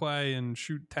isn't going to play and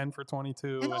shoot 10 for 22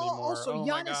 And anymore. also, oh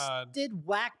my Giannis God. did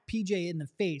whack PJ in the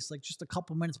face like just a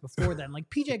couple minutes before then. Like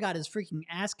PJ got his freaking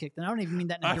ass kicked, and I don't even mean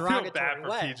that in a I feel derogatory bad for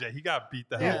way. PJ. He got beat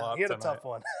the Yeah, hell up. he had tonight. a tough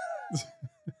one.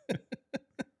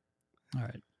 All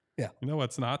right. You know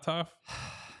what's not tough?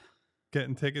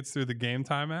 Getting tickets through the Game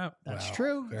Time app. That's Wow,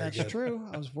 true. very That's good. true.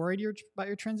 I was worried about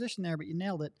your transition there, but you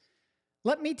nailed it.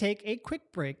 Let me take a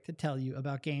quick break to tell you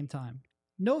about Game Time.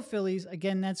 No Phillies.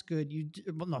 Again, that's good.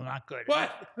 Well, no, not good.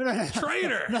 What? No.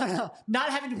 Traitor. No. Not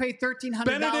having to pay $1,300.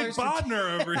 Benedict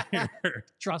Bodner over here.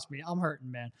 Trust me, I'm hurting,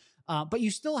 man. But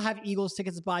you still have Eagles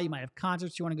tickets to buy. You might have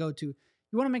concerts you want to go to.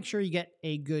 You want to make sure you get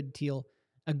a good deal.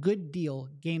 A good deal.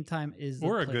 Game Time is the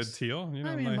Or place. a good teal. You know,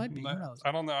 I mean, it might be. Who knows?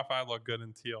 I don't know if I look good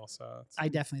in teal. So I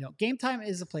definitely don't. Game Time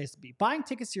is the place to be. Buying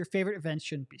tickets to your favorite events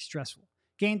shouldn't be stressful.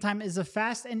 Game Time is a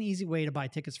fast and easy way to buy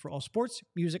tickets for all sports,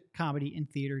 music, comedy, and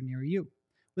theater near you.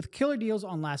 With killer deals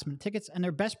on last-minute tickets and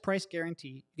their best price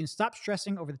guarantee, you can stop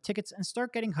stressing over the tickets and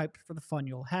start getting hyped for the fun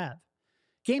you'll have.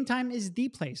 Game Time is the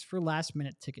place for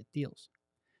last-minute ticket deals.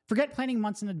 Forget planning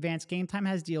months in advance. Game Time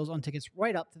has deals on tickets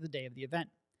right up to the day of the event.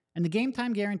 And the Game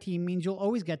Time guarantee means you'll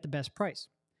always get the best price.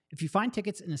 If you find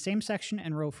tickets in the same section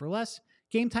and row for less,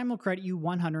 Game Time will credit you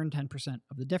 110%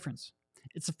 of the difference.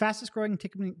 It's the fastest growing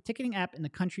ticketing app in the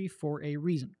country for a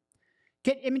reason.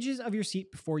 Get images of your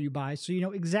seat before you buy so you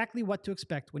know exactly what to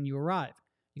expect when you arrive.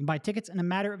 You can buy tickets in a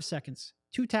matter of seconds.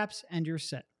 2 taps and you're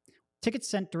set. Tickets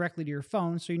sent directly to your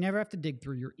phone so you never have to dig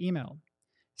through your email.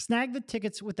 Snag the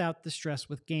tickets without the stress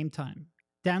with Game Time.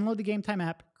 Download the Game Time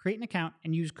app, create an account,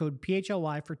 and use code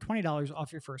PHLY for $20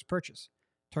 off your first purchase.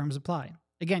 Terms apply.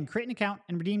 Again, create an account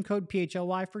and redeem code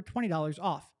PHLY for $20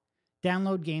 off.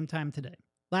 Download Game Time today.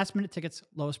 Last minute tickets,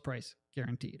 lowest price,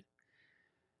 guaranteed.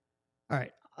 All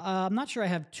right. I'm not sure I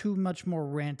have too much more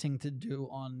ranting to do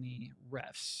on the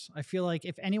refs. I feel like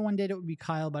if anyone did, it would be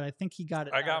Kyle, but I think he got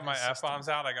it. I got my F-bombs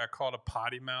out. I got called a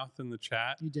potty mouth in the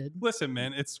chat. You did? Listen,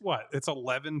 man, it's what? It's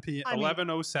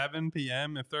 11:07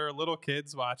 p.m. If there are little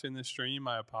kids watching this stream,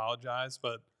 I apologize,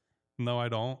 but no, I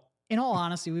don't. In all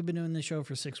honesty, we've been doing this show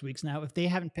for 6 weeks now. If they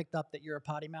haven't picked up that you're a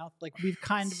potty mouth, like we've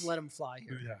kind of let them fly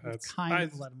here. Yeah, we've kind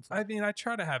of let them fly. I mean, I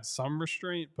try to have some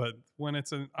restraint, but when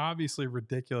it's an obviously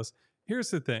ridiculous.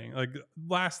 Here's the thing, like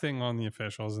last thing on the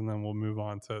officials, and then we'll move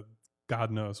on to God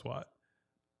knows what.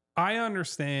 I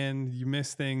understand you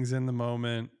miss things in the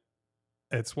moment.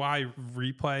 It's why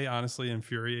replay honestly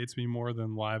infuriates me more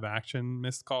than live action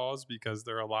missed calls, because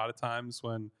there are a lot of times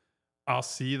when I'll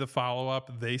see the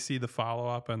follow-up, they see the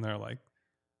follow-up, and they're like,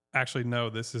 actually, no,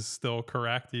 this is still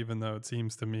correct, even though it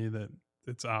seems to me that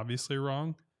it's obviously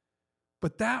wrong.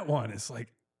 But that one is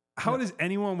like, how does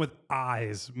anyone with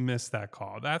eyes miss that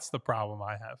call? That's the problem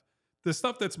I have. The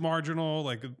stuff that's marginal,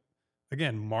 like,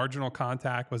 again, marginal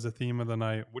contact was a theme of the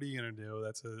night. What are you going to do?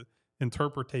 That's an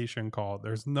interpretation call.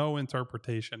 There's no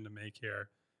interpretation to make here.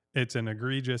 It's an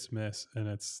egregious miss, and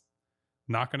it's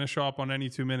not going to show up on any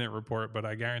 2-minute report, but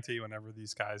I guarantee you whenever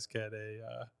these guys get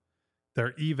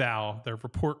their eval, their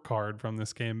report card from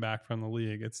this game back from the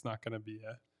league, it's not going to be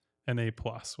an A+.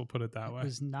 We'll put it that way. It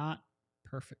was not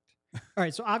perfect. All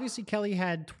right, so obviously Kelly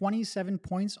had 27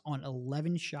 points on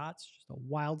 11 shots. Just a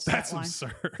wild stat That's line.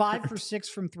 absurd. 5 for 6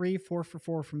 from 3, 4 for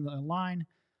 4 from the line.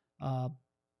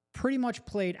 Pretty much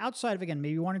played outside of, again,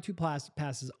 maybe 1 or 2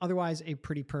 passes. Otherwise, a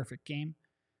pretty perfect game.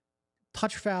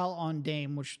 Touch foul on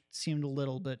Dame, which seemed a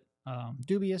little bit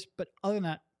dubious, but other than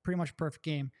that, pretty much perfect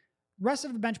game. Rest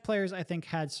of the bench players, I think,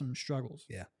 had some struggles.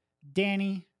 Yeah.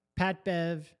 Danny, Pat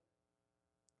Bev,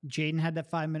 Jaden had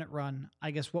that 5-minute run. I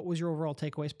guess what was your overall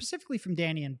takeaway, specifically from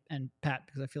Danny and Pat,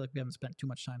 because I feel like we haven't spent too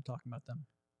much time talking about them.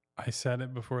 I said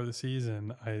it before the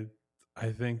season.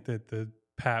 I think that the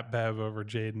Pat Bev over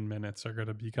Jaden minutes are going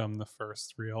to become the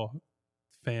first real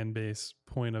fan base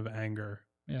point of anger.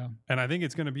 Yeah. And I think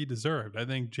it's going to be deserved. I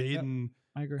think Jaden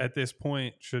I agree. at this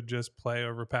point should just play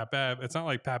over Pat Bev. It's not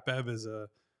like Pat Bev is a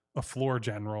floor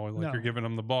general. Like No. you're giving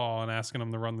him the ball and asking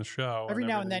him to run the show. Every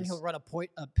now and then he'll run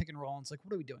a pick and roll, and it's like,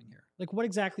 what are we doing here? Like, what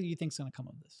exactly do you think's going to come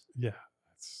of this? Yeah.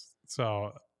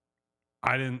 So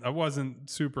I wasn't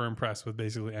super impressed with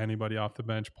basically anybody off the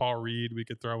bench. Paul Reed, we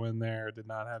could throw in there. Did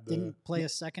not have Didn't play a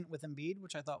second with Embiid,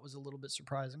 which I thought was a little bit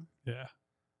surprising. Yeah.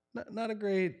 Not a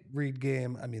great Reed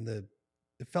game. I mean,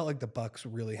 it felt like the Bucks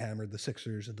really hammered the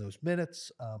Sixers in those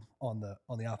minutes on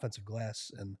the offensive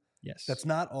glass, and yes, that's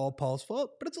not all Paul's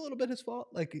fault, but it's a little bit his fault.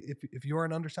 Like if you're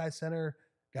an undersized center,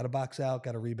 got to box out,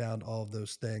 got to rebound, all of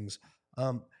those things.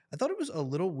 I thought it was a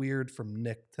little weird from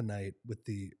Nick tonight with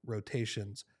the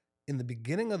rotations. In the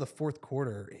beginning of the fourth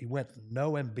quarter, he went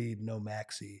no Embiid, no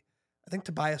Maxey. I think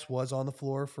Tobias was on the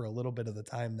floor for a little bit of the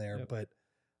time there, Yep. but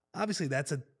obviously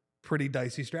that's a pretty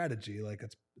dicey strategy. Like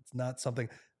it's not something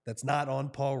that's not on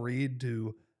Paul Reed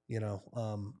to,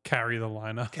 carry the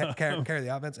lineup, carry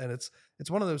the offense. And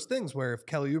it's one of those things where if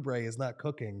Kelly Oubre is not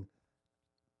cooking,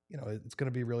 it's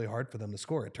going to be really hard for them to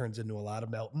score. It turns into a lot of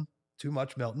Melton, too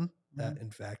much Melton, in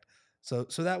fact. So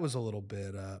that was a little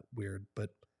bit weird,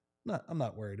 but I'm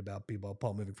not worried about B-ball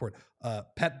Paul moving forward.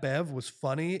 Pat Bev was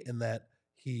funny in that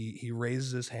he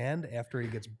raises his hand after he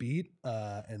gets beat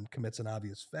and commits an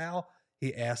obvious foul.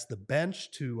 He asked the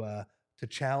bench to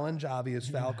challenge obvious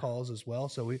foul calls as well.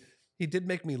 So he did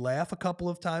make me laugh a couple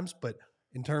of times, but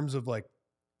in terms of like,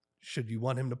 should you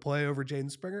want him to play over Jaden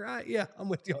Springer? Yeah, I'm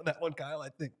with you on that one, Kyle. I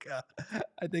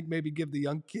think maybe give the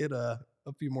young kid a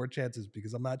few more chances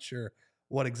because I'm not sure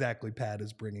what exactly Pat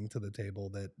is bringing to the table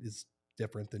that is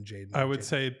different than Jaden. I would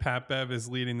say Pat Bev is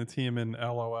leading the team in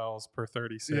LOLs per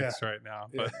 36 right now,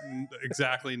 but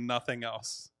exactly nothing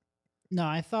else. No,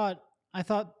 I thought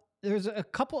there was a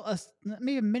couple,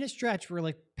 maybe a minute stretch where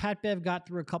like Pat Bev got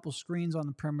through a couple screens on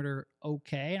the perimeter.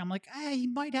 Okay. And I'm like, he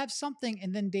might have something.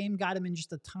 And then Dame got him in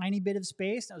just a tiny bit of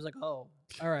space. And I was like, oh,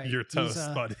 all right. You're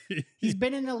toast, buddy. He's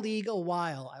been in the league a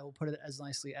while. I will put it as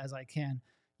nicely as I can.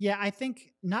 Yeah, I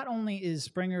think not only is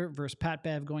Springer versus Pat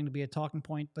Bev going to be a talking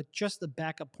point, but just the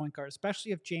backup point guard,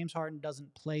 especially if James Harden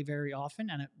doesn't play very often.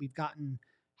 And we've gotten,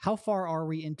 how far are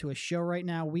we into a show right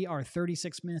now? We are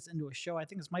 36 minutes into a show. I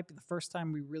think this might be the first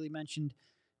time we really mentioned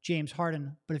James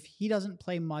Harden. But if he doesn't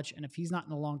play much and if he's not in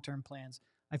the long-term plans,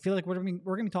 I feel like we're going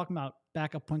to be talking about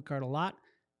backup point guard a lot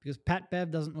because Pat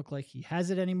Bev doesn't look like he has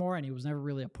it anymore, and he was never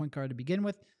really a point guard to begin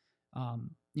with.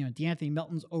 DeAnthony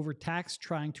Melton's overtaxed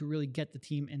trying to really get the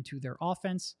team into their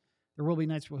offense. There will be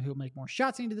nights where he'll make more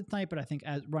shots into the night, but I think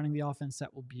as running the offense,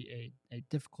 that will be a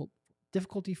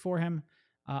difficulty for him.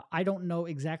 I don't know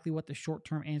exactly what the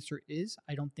short-term answer is.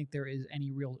 I don't think there is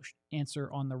any real answer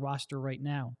on the roster right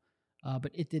now,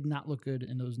 but it did not look good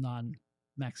in those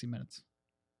non-maxi minutes.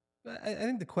 I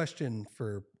think the question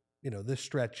for, this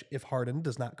stretch, if Harden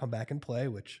does not come back and play,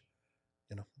 which,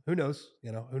 who knows,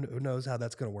 who knows how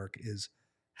that's going to work, is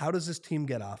how does this team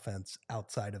get offense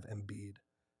outside of Embiid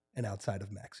and outside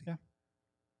of Maxey? Yeah.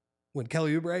 When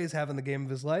Kelly Oubre is having the game of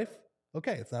his life,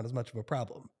 okay, it's not as much of a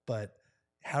problem, but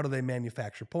how do they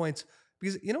manufacture points?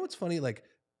 Because what's funny, like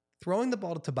throwing the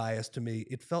ball to Tobias, to me,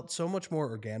 it felt so much more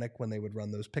organic when they would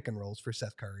run those pick and rolls for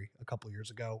Seth Curry a couple of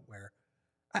years ago, where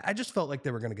I just felt like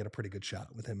they were going to get a pretty good shot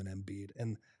with him and Embiid.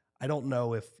 And I don't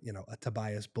know if, a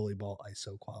Tobias bully ball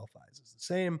ISO qualifies as the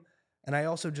same. And I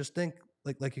also just think,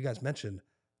 like you guys mentioned,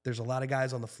 there's a lot of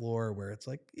guys on the floor where it's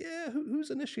like,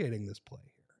 who's initiating this play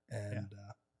here?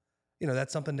 And,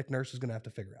 that's something Nick Nurse is going to have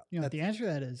to figure out. What the answer to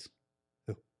that is?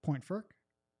 Who? Point Ferk.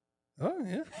 Oh,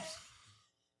 yeah.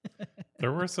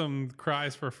 There were some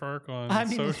cries for Ferk on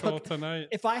social tonight.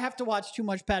 If I have to watch too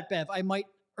much Pat Bev, I might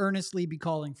earnestly be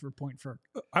calling for Point Ferk.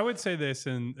 I would say this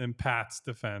in Pat's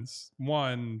defense.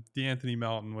 One, DeAnthony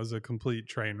Melton was a complete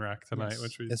train wreck tonight,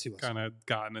 which we've kind of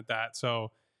gotten at that.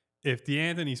 So if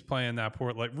DeAnthony's playing that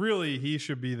port, like really he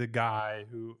should be the guy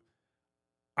who,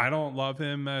 I don't love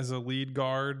him as a lead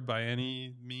guard by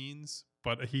any means,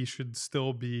 but he should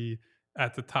still be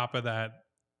at the top of that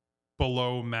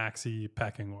below Maxey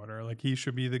pecking order. Like he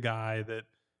should be the guy that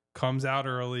comes out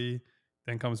early,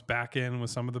 then comes back in with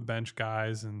some of the bench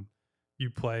guys, and you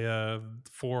play a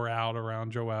 4 out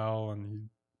around Joel and you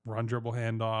run dribble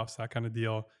handoffs, that kind of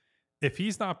deal. If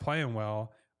he's not playing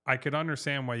well, I could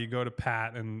understand why you go to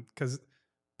Pat, and because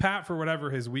Pat, for whatever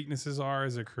his weaknesses are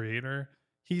as a creator,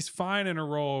 he's fine in a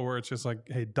role where it's just like,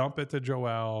 hey, dump it to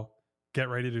Joel, get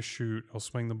ready to shoot. He'll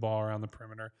swing the ball around the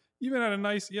perimeter. Even had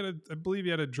I believe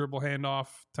he had a dribble handoff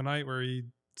tonight where he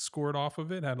scored off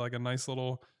of it, had like a nice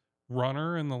little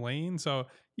runner in the lane. So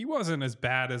he wasn't as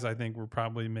bad as I think we're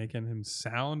probably making him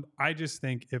sound. I just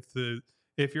think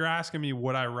if you're asking me,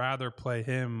 would I rather play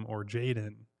him or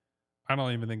Jaden? I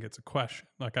don't even think it's a question.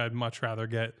 Like I'd much rather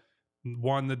get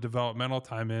the developmental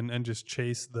time in and just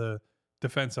chase the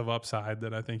defensive upside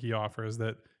that I think he offers,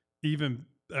 that even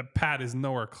Pat is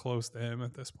nowhere close to him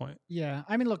at this point. Yeah.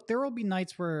 I mean, look, there will be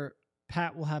nights where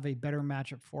Pat will have a better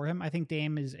matchup for him. I think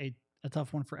Dame is a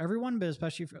tough one for everyone, but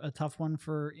especially a tough one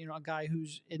for, a guy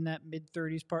who's in that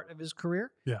mid-30s part of his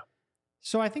career. Yeah.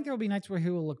 So I think there will be nights where he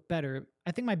will look better.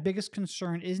 I think my biggest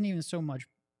concern isn't even so much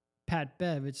Pat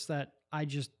Bev. It's that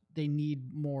they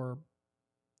need more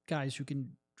guys who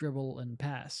can dribble and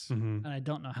pass. Mm-hmm. And I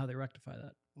don't know how they rectify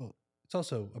that. Well, it's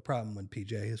also a problem when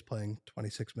PJ is playing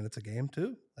 26 minutes a game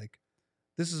too. Like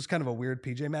this is kind of a weird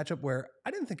PJ matchup where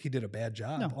I didn't think he did a bad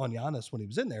job on Giannis when he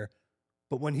was in there.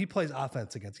 But when he plays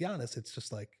offense against Giannis, it's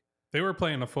just like, They were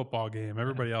playing a football game.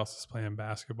 Everybody else is playing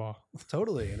basketball.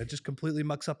 Totally, and it just completely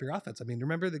mucks up your offense. I mean,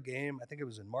 remember the game? I think it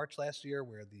was in March last year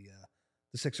where the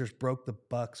Sixers broke the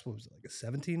Bucks. What was it, like a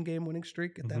 17-game winning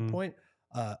streak at that point?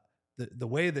 The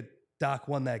way that Doc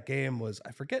won that game was,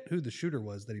 I forget who the shooter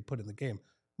was that he put in the game.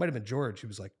 Might have been George. He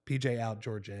was like, PJ out,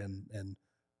 George in, and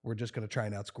we're just going to try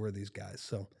and outscore these guys.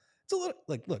 So it's a little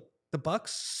like, look, the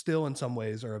Bucks still in some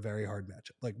ways are a very hard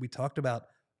matchup. Like we talked about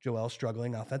Joel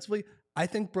struggling offensively. I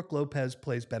think Brook Lopez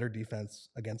plays better defense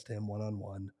against him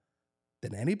one-on-one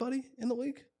than anybody in the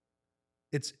league.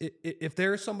 If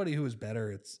there is somebody who is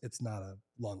better, it's not a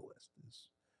long list, is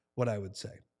what I would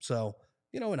say. So,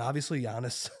 and obviously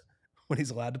Giannis, when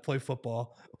he's allowed to play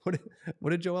football, what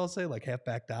did Joel say? Like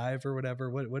halfback dive or whatever?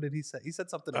 What did he say? He said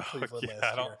something in Cleveland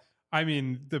last year. I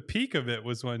mean, the peak of it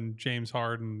was when James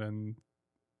Harden and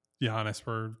Giannis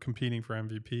were competing for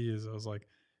MVPs. I was like,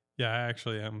 yeah, I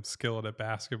actually am skilled at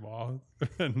basketball.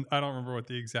 And I don't remember what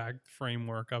the exact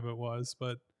framework of it was,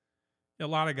 but a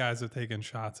lot of guys have taken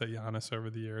shots at Giannis over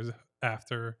the years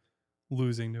after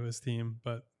losing to his team.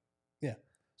 But yeah.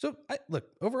 So look,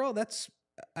 overall,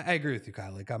 I agree with you,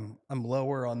 Kyle. Like I'm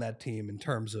lower on that team in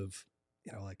terms of,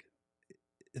 like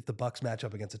if the Bucks match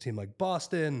up against a team like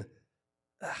Boston,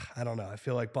 I don't know. I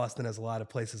feel like Boston has a lot of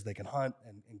places they can hunt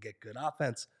and get good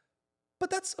offense. But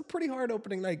that's a pretty hard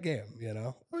opening night game,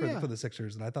 for the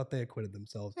Sixers. And I thought they acquitted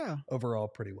themselves overall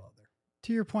pretty well there.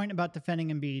 To your point about defending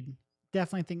Embiid,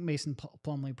 definitely think Mason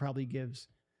Plumlee probably gives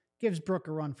Brook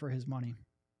a run for his money.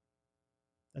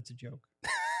 That's a joke.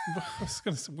 I was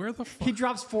gonna say, where the fuck? He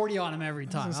drops 40 on him every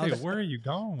time. Where are you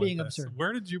going being with this? absurd.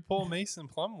 Where did you pull Mason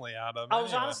Plumlee out of? I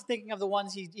was honestly thinking of the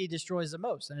ones he destroys the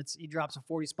most, and he drops a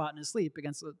 40 spot in his sleep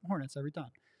against the Hornets every time.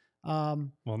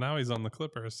 Well, now he's on the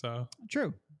Clippers, so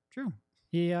true.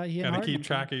 He gotta keep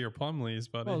track of your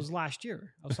Plumlees, buddy. Well, it was last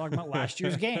year. I was talking about last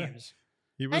year's games.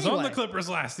 He was on the Clippers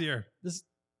last year.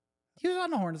 He was on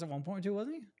the Hornets at one point too,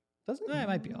 wasn't he? Doesn't he? It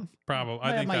might be off. Probably.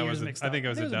 I think it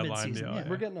was a deadline deal. Yeah.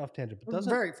 We're getting off tangent, but we're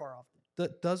very far off.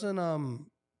 Doesn't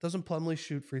Plumlee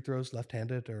shoot free throws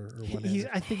left-handed or one-handed?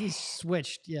 I think he's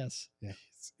switched. Yes. Yeah.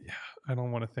 I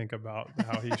don't want to think about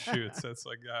how he shoots. That's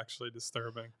like actually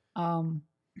disturbing.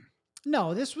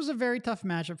 No, this was a very tough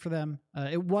matchup for them.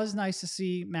 It was nice to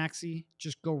see Maxey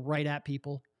just go right at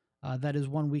people. That is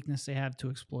one weakness they have to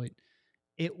exploit.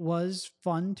 It was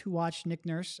fun to watch Nick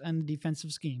Nurse and the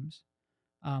defensive schemes.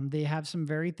 They have some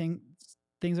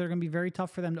things that are going to be very tough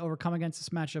for them to overcome against this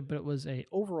matchup, but it was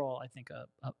overall, I think,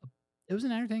 it was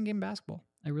an entertaining game of basketball.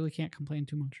 I really can't complain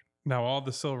too much. Now, all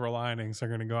the silver linings are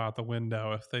going to go out the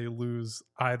window if they lose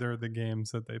either of the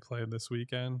games that they played this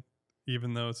weekend,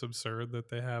 even though it's absurd that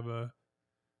they have a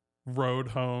road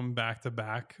home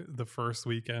back-to-back the first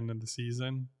weekend of the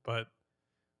season. But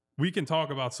we can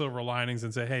talk about silver linings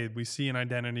and say, hey, we see an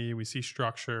identity, we see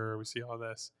structure, we see all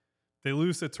this. They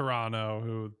lose to Toronto,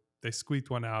 who they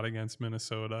squeaked one out against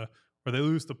Minnesota, or they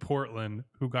lose to Portland,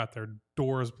 who got their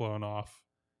doors blown off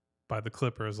by the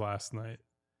Clippers last night.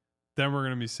 Then we're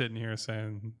going to be sitting here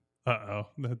saying,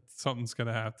 that something's going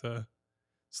to have to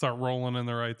start rolling in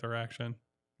the right direction.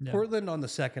 Yeah. Portland on the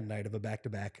second night of a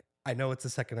back-to-back. I know it's the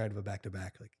second night of a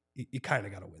back-to-back. Like you kind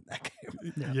of got to win that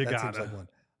game. Yeah. You got to. Like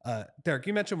one. Derek,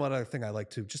 you mentioned one other thing I like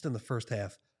too, just in the first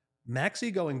half. Maxey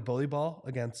going bully ball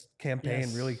against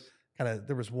Campaign really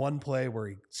there was one play where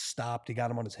he stopped, he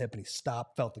got him on his hip and he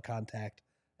stopped, felt the contact,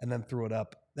 and then threw it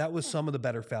up. That was some of the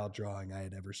better foul drawing I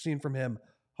had ever seen from him.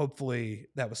 Hopefully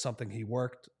that was something he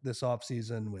worked this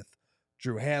offseason with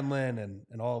Drew Hanlon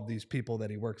and all of these people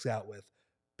that he works out with,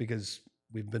 because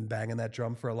we've been banging that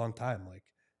drum for a long time. Like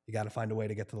you got to find a way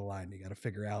to get to the line. You got to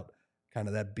figure out kind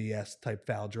of that BS type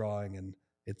foul drawing, and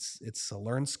it's a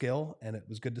learned skill, and it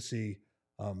was good to see.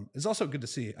 It's also good to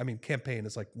see. I mean, Campaign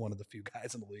is like one of the few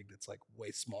guys in the league that's like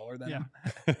way smaller than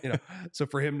him. So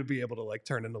for him to be able to like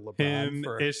turn into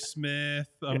LeBron, Ish Smith.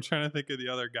 I'm trying to think of the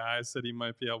other guys that he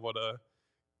might be able to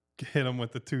hit him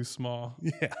with the too small.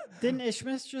 Yeah. Didn't Ish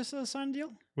Smith just sign a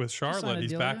deal with Charlotte?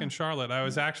 He's back in Charlotte. I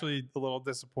was actually a little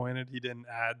disappointed he didn't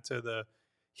add to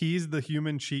he's the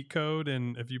human cheat code,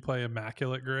 and if you play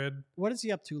Immaculate Grid, what is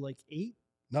he up to? Like 8?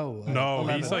 No,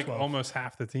 11, he's like 12. Almost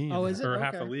half the team. Oh, is it? Or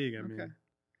half the league? I mean.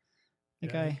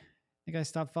 I think I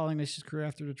stopped following Ish's career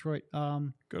after Detroit.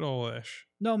 Good old Ish.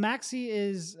 No, Maxey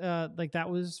is that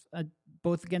was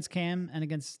both against Cam and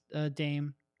against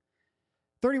Dame.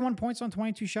 31 points on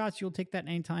 22 shots. You'll take that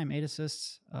anytime. 8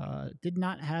 assists. Did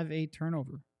not have a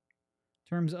turnover. In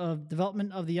terms of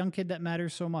development of the young kid that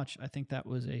matters so much, I think that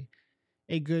was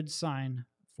a good sign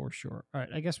for sure. All right,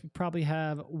 I guess we probably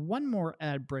have one more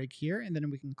ad break here, and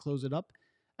then we can close it up.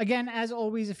 Again, as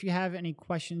always, if you have any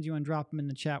questions, you want to drop them in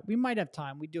the chat. We might have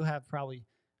time. We do have probably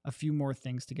a few more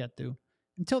things to get through.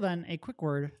 Until then, a quick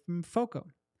word from FOCO.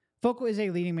 FOCO is a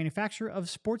leading manufacturer of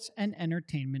sports and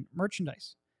entertainment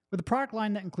merchandise, with a product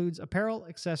line that includes apparel,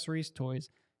 accessories, toys,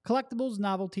 collectibles,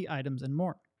 novelty items, and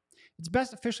more. It's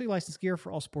best officially licensed gear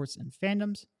for all sports and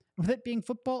fandoms. With it being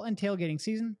football and tailgating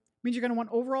season, means you're going to want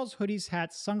overalls, hoodies,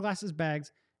 hats, sunglasses,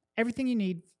 bags, everything you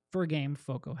need for a game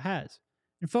FOCO has.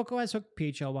 And FOCO has hooked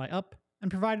PHLY up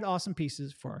and provided awesome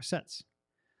pieces for our sets.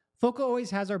 FOCO always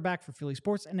has our back for Philly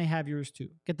sports, and they have yours too.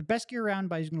 Get the best gear around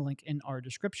by using the link in our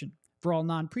description. For all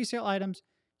non-presale items,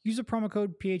 use the promo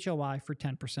code PHLY for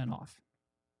 10% off.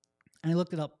 And I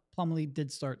looked it up. Plumlee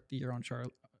did start the year on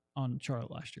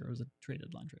Charlotte last year. It was a trade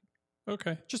deadline trade.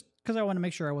 Okay. Just because I want to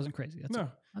make sure I wasn't crazy. That's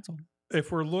all.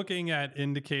 If we're looking at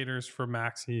indicators for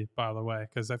Maxey, by the way,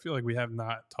 because I feel like we have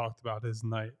not talked about his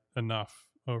night enough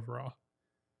overall.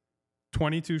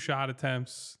 22 shot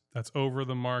attempts. That's over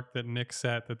the mark that Nick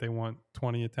set, that they want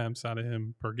 20 attempts out of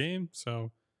him per game.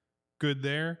 So good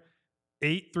there.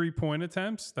 8 3-point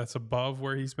attempts. That's above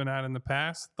where he's been at in the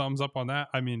past. Thumbs up on that.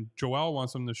 I mean, Joel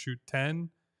wants him to shoot 10.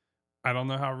 I don't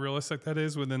know how realistic that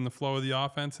is within the flow of the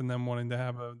offense and them wanting to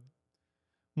have a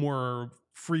more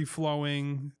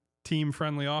free-flowing,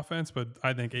 team-friendly offense. But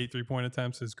I think 8 3-point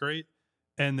attempts is great.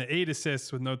 And the 8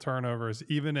 assists with no turnovers,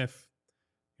 even if,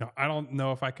 I don't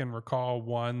know if I can recall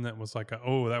one that was like,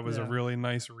 that was a really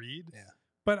nice read. Yeah.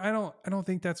 But I don't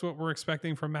think that's what we're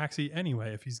expecting from Maxey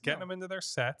anyway. If he's getting them into their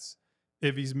sets,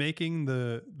 if he's making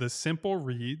the simple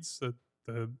reads,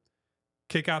 the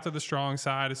kick out to the strong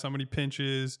side if somebody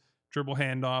pinches, dribble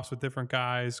handoffs with different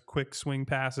guys, quick swing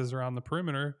passes around the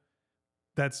perimeter,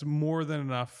 that's more than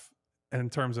enough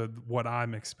in terms of what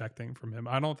I'm expecting from him.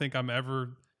 I don't think I'm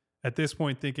ever at this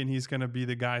point thinking he's going to be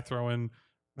the guy throwing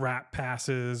wrap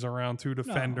passes around 2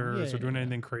 defenders or doing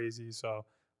anything crazy. So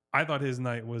I thought his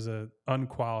night was an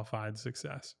unqualified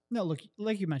success. No, look,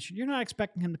 like you mentioned, you're not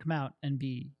expecting him to come out and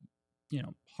be,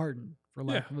 hardened, for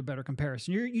lack of a better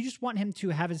comparison. You just want him to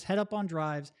have his head up on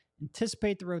drives,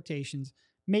 anticipate the rotations,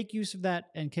 make use of that,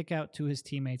 and kick out to his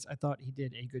teammates. I thought he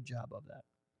did a good job of that,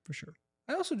 for sure.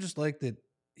 I also just like that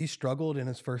he struggled in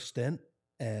his first stint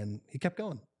and he kept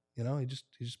going. He just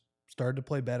started to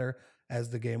play better as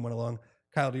the game went along.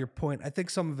 Kyle, to your point, I think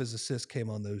some of his assists came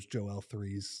on those Joel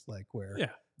threes, like where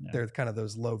they're kind of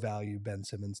those low value Ben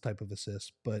Simmons type of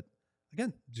assists. But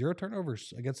again, 0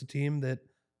 turnovers against a team that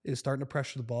is starting to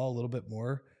pressure the ball a little bit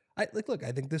more. I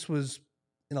think this was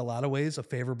in a lot of ways a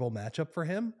favorable matchup for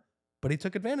him, but he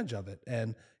took advantage of it.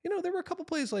 And, there were a couple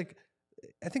plays, like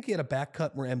I think he had a back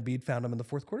cut where Embiid found him in the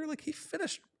fourth quarter. Like he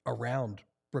finished around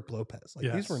Brook Lopez.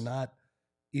 Like these were not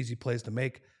easy plays to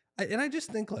make. And I just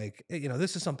think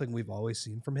this is something we've always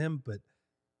seen from him, but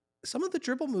some of the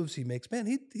dribble moves he makes, man,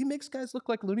 he makes guys look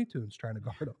like Looney Tunes trying to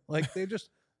guard him. Like they're just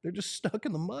stuck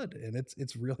in the mud, and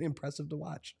it's really impressive to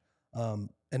watch. 10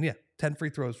 free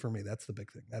throws for me. That's the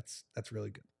big thing. That's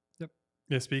really good. Yep.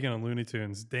 Yeah. Speaking of Looney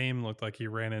Tunes, Dame looked like he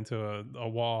ran into a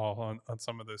wall on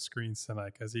some of those screens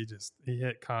tonight because he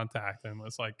hit contact and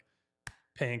was like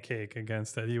pancake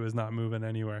against it. He was not moving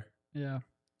anywhere. Yeah.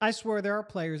 I swear there are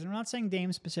players, and I'm not saying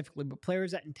Dame specifically, but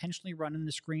players that intentionally run in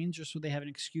the screens just so they have an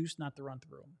excuse not to run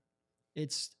through them.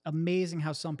 It's amazing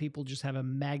how some people just have a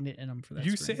magnet in them for that.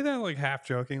 You screen. say that like half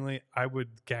jokingly. I would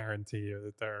guarantee you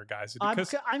that there are guys who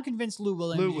do. I'm convinced Lou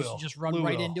will just run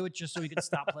into it just so he can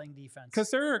stop playing defense. Because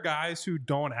there are guys who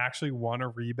don't actually want to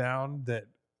rebound that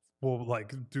will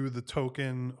like do the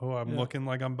token, I'm looking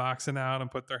like I'm boxing out,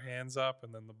 and put their hands up,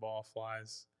 and then the ball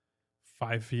flies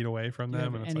 5 feet away from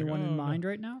them. And it's anyone like, in mind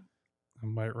right now? It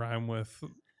might rhyme with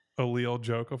Alil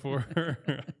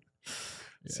Jokafor.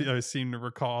 I seem to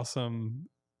recall some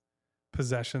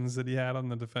possessions that he had on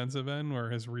the defensive end where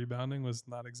his rebounding was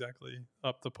not exactly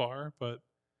up to par. But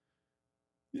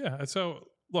yeah, so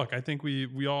look, I think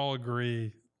we all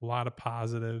agree a lot of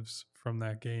positives from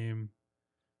that game.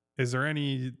 Is there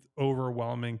any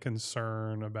overwhelming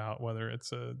concern about whether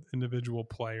it's an individual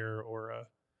player or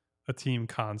a team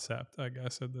concept, I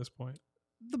guess, at this point?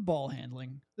 The ball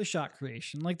handling, the shot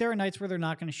creation. Like there are nights where they're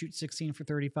not going to shoot 16 for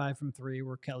 35 from 3,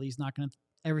 where Kelly's not going to,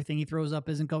 everything he throws up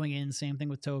isn't going in. Same thing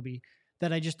with Toby.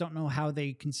 That I just don't know how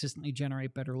they consistently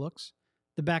generate better looks.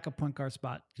 The backup point guard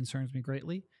spot concerns me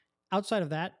greatly. Outside of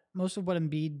that, most of what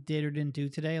Embiid did or didn't do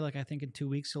today, like I think in 2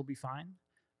 weeks he'll be fine.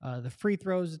 The free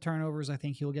throws, the turnovers, I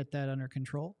think he'll get that under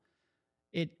control.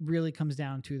 It really comes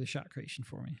down to the shot creation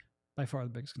for me. By far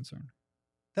the biggest concern.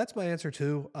 That's my answer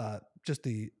too. Just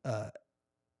the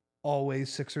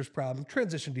always Sixers problem.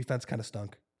 Transition defense kind of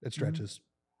stunk at stretches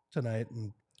tonight.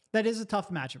 And that is a tough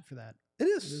matchup for that. It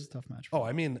is. It is a tough matchup. Oh,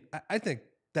 I mean, I think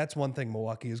that's one thing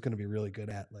Milwaukee is going to be really good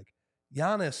at. Like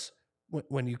Giannis,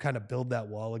 when you kind of build that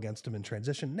wall against him in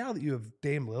transition, now that you have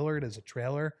Dame Lillard as a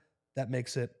trailer, that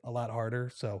makes it a lot harder.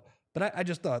 So, but I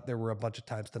just thought there were a bunch of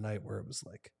times tonight where it was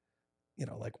like,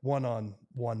 like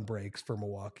 1-on-1 breaks for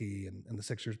Milwaukee, and the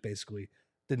Sixers basically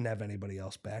didn't have anybody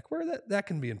else back, where that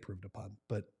can be improved upon.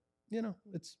 But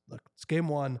it's game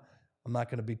one. I'm not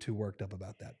going to be too worked up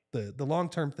about that. The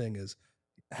long-term thing is,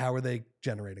 how are they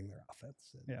generating their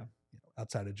offense? And,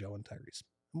 outside of Joe and Tyrese,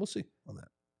 and we'll see on that.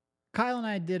 Kyle and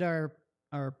I did our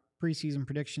preseason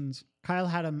predictions. Kyle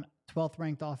had him 12th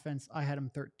ranked offense. I had him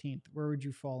 13th. Where would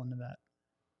you fall into that?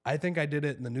 I think I did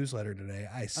it in the newsletter today.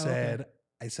 I said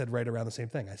right around the same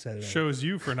thing. I said shows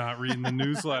you for not reading the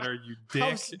newsletter, you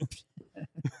dick.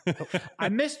 I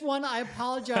missed one. I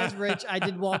apologize, Rich. I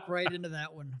did walk right into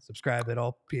that one. Subscribe at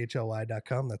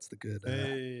allphly.com. That's the good.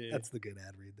 That's the good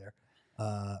ad read there.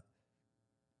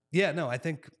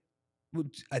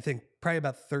 I think probably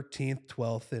about 13th,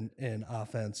 12th in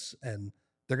offense, and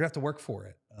they're gonna have to work for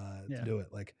it to do it.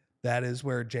 Like that is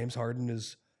where James Harden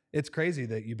is. It's crazy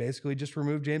that you basically just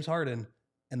remove James Harden,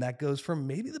 and that goes from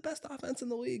maybe the best offense in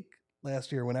the league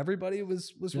last year when everybody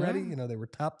was ready. They were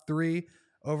top 3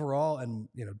 overall, and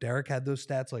Derek had those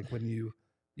stats like when you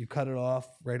cut it off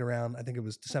right around, I think it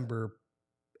was December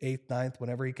 8th, 9th,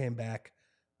 whenever he came back,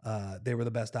 they were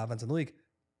the best offense in the league.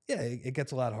 Yeah, it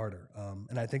gets a lot harder,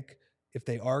 and I think if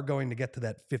they are going to get to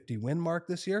that 50 win mark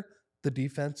this year, the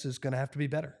defense is going to have to be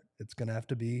better. It's going to have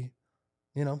to be,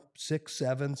 6,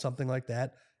 7, something like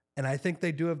that. And I think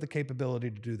they do have the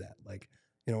capability to do that. Like,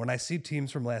 when I see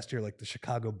teams from last year, like the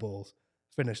Chicago Bulls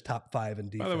finish top 5 in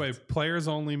defense. By the way, players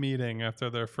only meeting after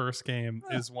their first game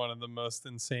is one of the most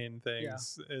insane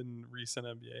things in recent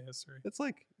NBA history. It's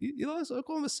like, you lost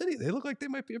Oklahoma City. They look like they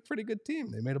might be a pretty good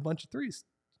team. They made a bunch of threes.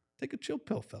 Take a chill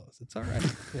pill, fellas. It's all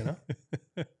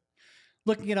right,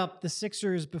 Looking it up, the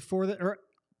Sixers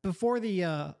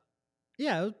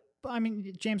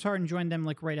James Harden joined them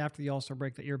like right after the All-Star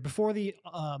break that year. Before the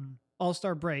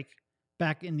All-Star break,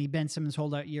 back in the Ben Simmons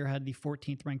holdout year, had the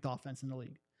 14th ranked offense in the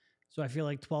league. So I feel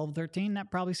like 12, 13,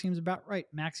 that probably seems about right.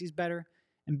 Maxi's better,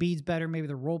 Embiid's better. Maybe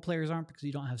the role players aren't because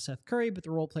you don't have Seth Curry, but the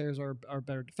role players are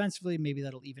better defensively. Maybe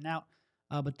that'll even out.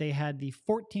 But they had the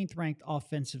 14th ranked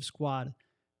offensive squad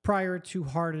prior to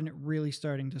Harden really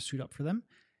starting to suit up for them.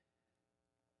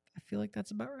 I feel like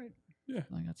that's about right. Yeah.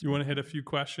 You want to hit a few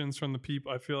questions from the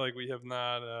people? I feel like we have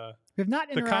not.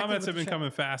 The comments have been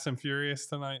coming fast and furious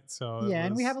tonight. So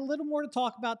and we have a little more to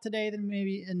talk about today than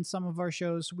maybe in some of our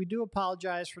shows. So we do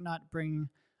apologize for not bringing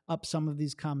up some of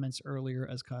these comments earlier,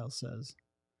 as Kyle says.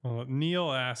 Well,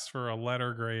 Neil asked for a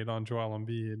letter grade on Joel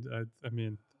Embiid. I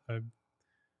mean,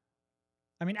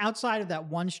 outside of that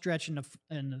one stretch in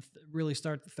the really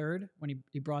start the third when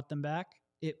he brought them back,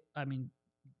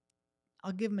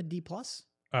 I'll give him a D+.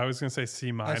 I was going to say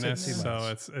C-,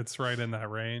 so it's right in that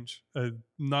range.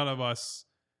 None of us,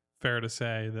 fair to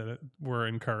say, that were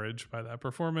encouraged by that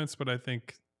performance, but I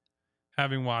think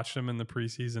having watched him in the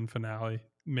preseason finale,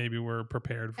 maybe we're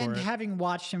prepared for it. And having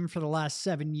watched him for the last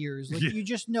 7 years, you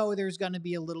just know there's going to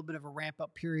be a little bit of a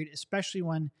ramp-up period, especially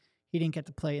when he didn't get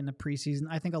to play in the preseason.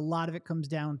 I think a lot of it comes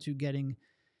down to getting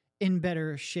in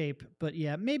better shape. But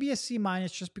yeah, maybe a C-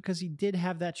 just because he did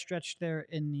have that stretch there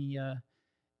in the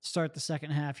start the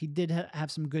second half. He did have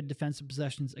some good defensive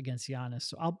possessions against Giannis.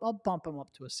 So I'll bump him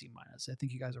up to a C-. I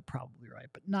think you guys are probably right,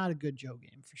 but not a good Joe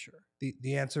game for sure.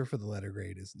 The answer for the letter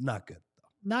grade is not good, though.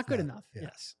 Not good enough. Yeah.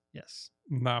 Yes.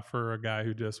 Not for a guy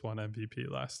who just won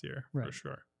MVP last year, for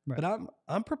sure. Right. But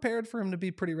I'm prepared for him to be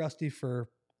pretty rusty for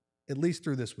at least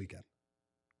through this weekend.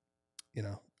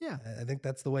 Yeah. I think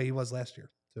that's the way he was last year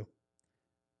too.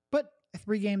 But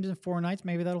 3 games in 4 nights,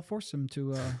 maybe that'll force him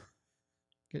to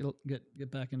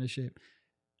get back into shape.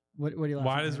 What do you like?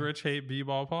 Why does Rich hate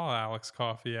B-ball Paul? Alex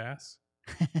Coffey asks.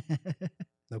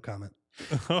 No comment.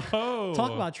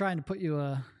 Talk about trying to put you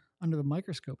under the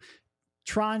microscope.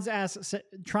 Tron's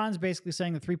basically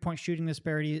saying the 3-point shooting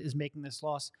disparity is making this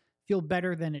loss feel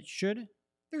better than it should.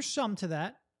 There's some to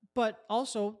that, but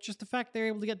also just the fact they're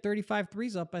able to get 35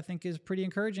 threes up, I think, is pretty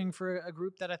encouraging for a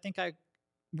group that I think I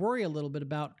worry a little bit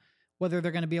about whether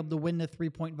they're going to be able to win the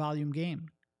 3-point volume game.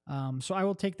 So I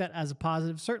will take that as a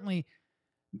positive. Certainly,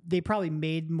 they probably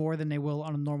made more than they will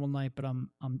on a normal night, but I'm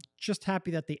just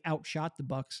happy that they outshot the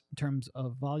Bucks in terms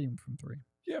of volume from 3.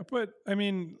 Yeah, but I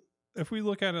mean, if we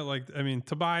look at it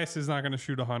Tobias is not going to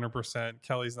shoot 100%.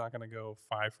 Kelly's not going to go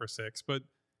 5 for 6, but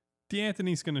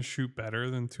D'Antoni's going to shoot better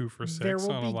than 2 for 6 there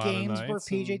will on a be lot of games nights. where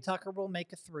PJ Tucker will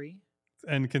make a 3.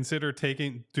 And consider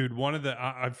taking, dude, one of the,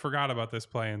 I forgot about this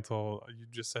play until you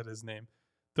just said his name.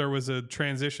 there was a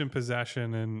transition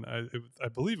possession, and I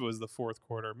believe it was the fourth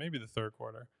quarter, maybe the third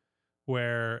quarter,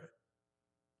 where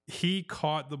he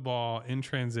caught the ball in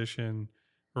transition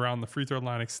around the free throw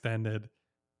line extended,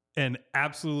 and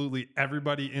absolutely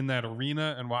everybody in that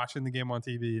arena and watching the game on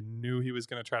TV knew he was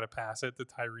going to try to pass it to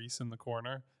Tyrese in the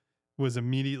corner. Was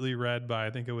immediately read by,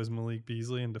 I think it was Malik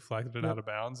Beasley, and deflected it out of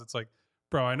bounds. It's like,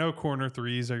 bro, I know corner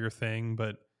threes are your thing,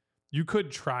 but you could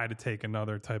try to take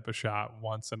another type of shot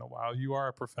once in a while. You are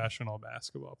a professional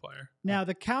basketball player. Now,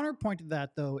 the counterpoint to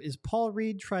that, though, is Paul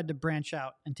Reed tried to branch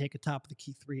out and take a top of the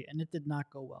key three, and it did not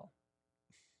go well.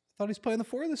 I thought he's playing the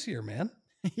 4 this year, man.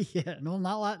 Yeah, no,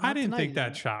 not a lot. I didn't think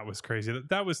that shot was crazy.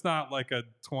 That was not like a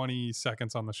 20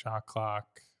 seconds on the shot clock.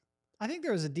 I think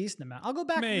there was a decent amount. I'll go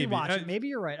back and rewatch it. Maybe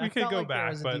you're right. We could go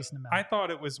back, but I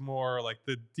thought it was more like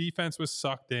the defense was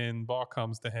sucked in, ball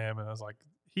comes to him, and I was like,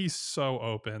 he's so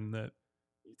open that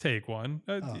you take one.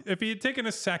 If he had taken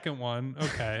a second one,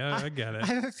 okay, I get it. I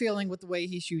have a feeling with the way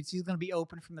he shoots, he's going to be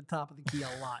open from the top of the key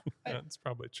a lot. That's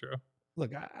probably true.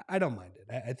 Look, I don't mind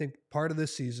it. I think part of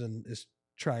this season is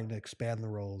trying to expand the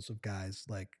roles of guys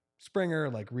like Springer,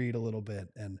 like Reed a little bit.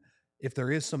 And if there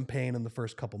is some pain in the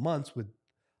first couple months with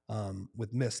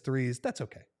missed threes, that's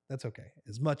okay. That's okay.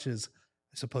 As much as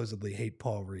I supposedly hate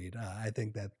Paul Reed, I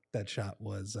think that shot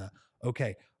was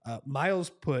okay.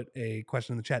 Miles put a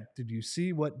question in the chat. Did you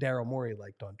see what Daryl Morey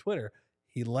liked on Twitter?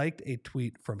 He liked a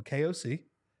tweet from KOC,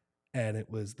 and it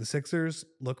was, the Sixers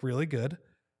look really good,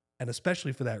 and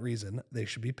especially for that reason, they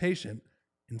should be patient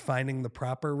in finding the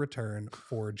proper return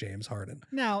for James Harden.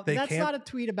 Now, that's not a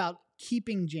tweet about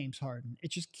keeping James Harden.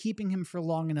 It's just keeping him for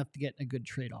long enough to get a good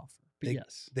trade offer. But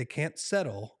yes. They can't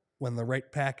settle when the right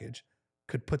package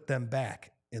could put them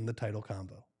back in the title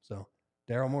combo. So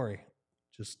Daryl Morey,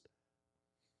 just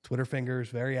Twitter fingers,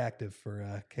 very active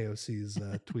for KOC's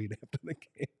tweet after the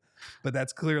game. But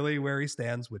that's clearly where he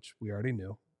stands, which we already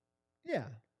knew. Yeah.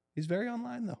 He's very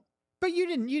online, though. But you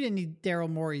didn't need Daryl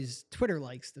Morey's Twitter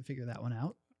likes to figure that one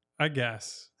out. I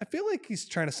guess. I feel like he's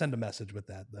trying to send a message with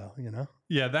that, though, you know?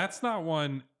 Yeah, that's not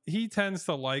one. He tends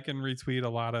to like and retweet a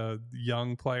lot of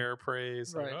young player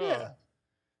praise. Right. Like, Yeah.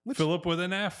 Philip with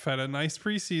an F had a nice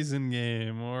preseason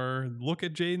game, or look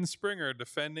at Jaden Springer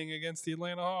defending against the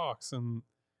Atlanta Hawks. And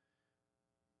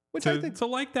which I think to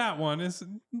like that one is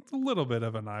a little bit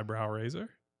of an eyebrow raiser.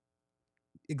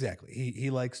 Exactly. He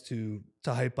likes to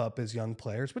hype up his young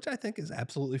players, which I think is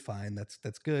absolutely fine.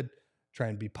 That's good. Try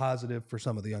and be positive for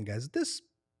some of the young guys. This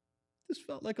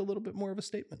felt like a little bit more of a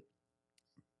statement.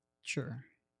 Sure.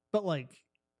 But like,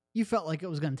 you felt like it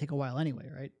was going to take a while anyway,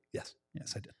 right? Yes. Yeah.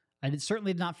 Yes, I did. I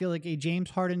certainly did not feel like a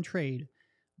James Harden trade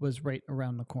was right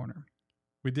around the corner.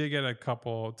 We did get a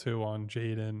couple too on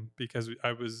Jaden, because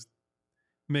I was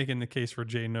making the case for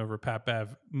Jaden over Pat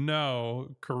Bev.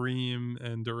 No, Kareem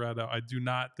and Doretta, I do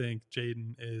not think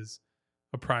Jaden is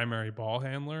a primary ball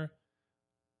handler.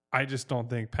 I just don't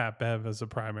think Pat Bev is a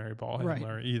primary ball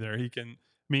handler either.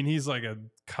 He's like a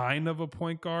kind of a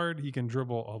point guard. He can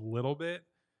dribble a little bit.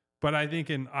 But I think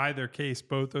in either case,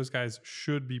 both those guys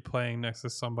should be playing next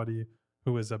to somebody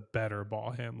who is a better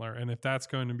ball handler. And if that's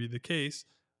going to be the case,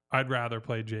 I'd rather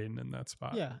play Jaden in that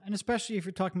spot. Yeah, and especially if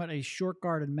you're talking about a short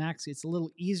guard and maxi, it's a little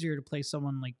easier to play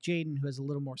someone like Jaden who has a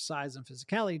little more size and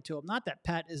physicality to him. Not that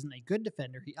Pat isn't a good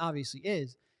defender. He obviously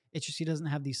is. It's just he doesn't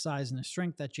have the size and the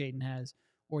strength that Jaden has,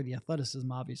 or the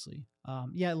athleticism, obviously.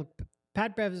 Look,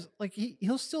 Pat Bev is like,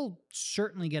 he'll still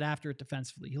certainly get after it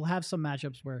defensively. He'll have some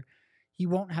matchups where he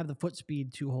won't have the foot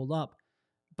speed to hold up.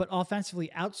 But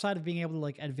offensively, outside of being able to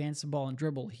like advance the ball and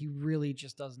dribble, he really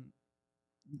just doesn't.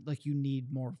 Like, you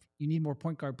need more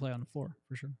point guard play on the floor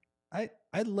for sure. I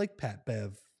like Pat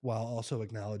Bev while also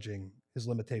acknowledging his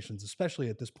limitations, especially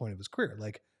at this point of his career.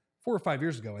 Like 4 or 5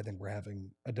 years ago, I think we're having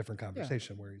a different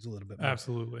conversation where he's a little bit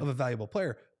more of a valuable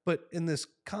player. But in this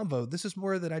convo, this is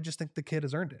more that I just think the kid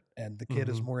has earned it. And the kid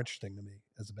is more interesting to me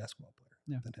as a basketball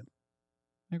player than him.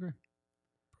 I agree.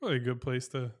 Probably a good place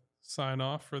to sign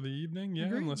off for the evening. Yeah,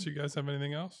 Agreed. Unless you guys have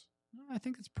anything else. I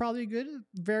think it's probably good.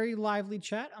 Very lively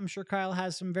chat. I'm sure Kyle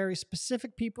has some very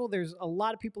specific people. There's a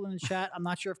lot of people in the chat. I'm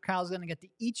not sure if Kyle's going to get to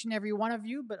each and every one of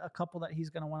you, but a couple that he's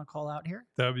going to want to call out here.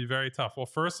 That would be very tough. Well,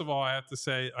 first of all, I have to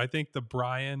say, I think the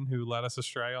Brian who led us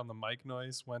astray on the mic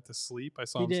noise went to sleep. I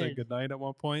saw him say goodnight at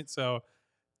one point. So,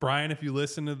 Brian, if you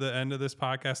listen to the end of this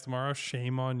podcast tomorrow,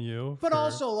 shame on you. But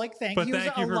also, thank you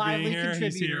for being here.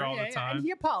 He's here all the time. And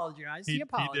he apologized. He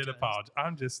did apologize.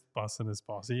 I'm just busting his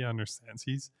balls. He understands.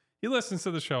 He listens to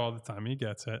the show all the time. He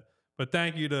gets it. But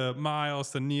thank you to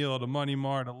Miles, to Neil, to Money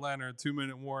Mar, to Leonard, 2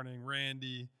 Minute Warning,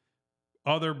 Randy,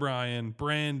 other Brian,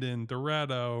 Brandon,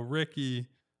 Doretto, Ricky,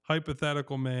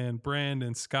 Hypothetical Man,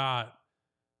 Brandon, Scott.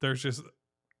 There's just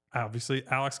obviously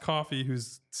Alex Coffey,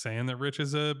 who's saying that Rich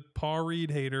is a Paul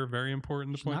Reed hater. Very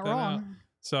important to point that out.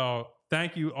 So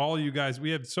thank you, all you guys.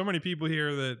 We have so many people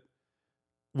here that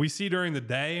we see during the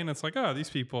day, and it's like, oh, these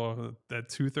people at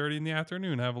 2:30 in the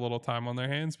afternoon have a little time on their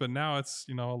hands. But now it's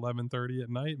 11:30 at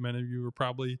night. Many of you are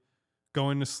probably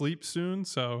going to sleep soon.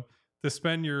 So to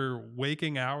spend your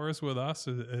waking hours with us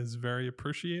is very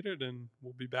appreciated, and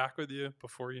we'll be back with you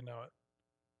before you know it.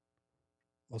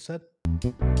 Well said. We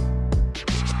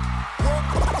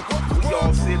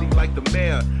all silly like the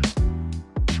mayor.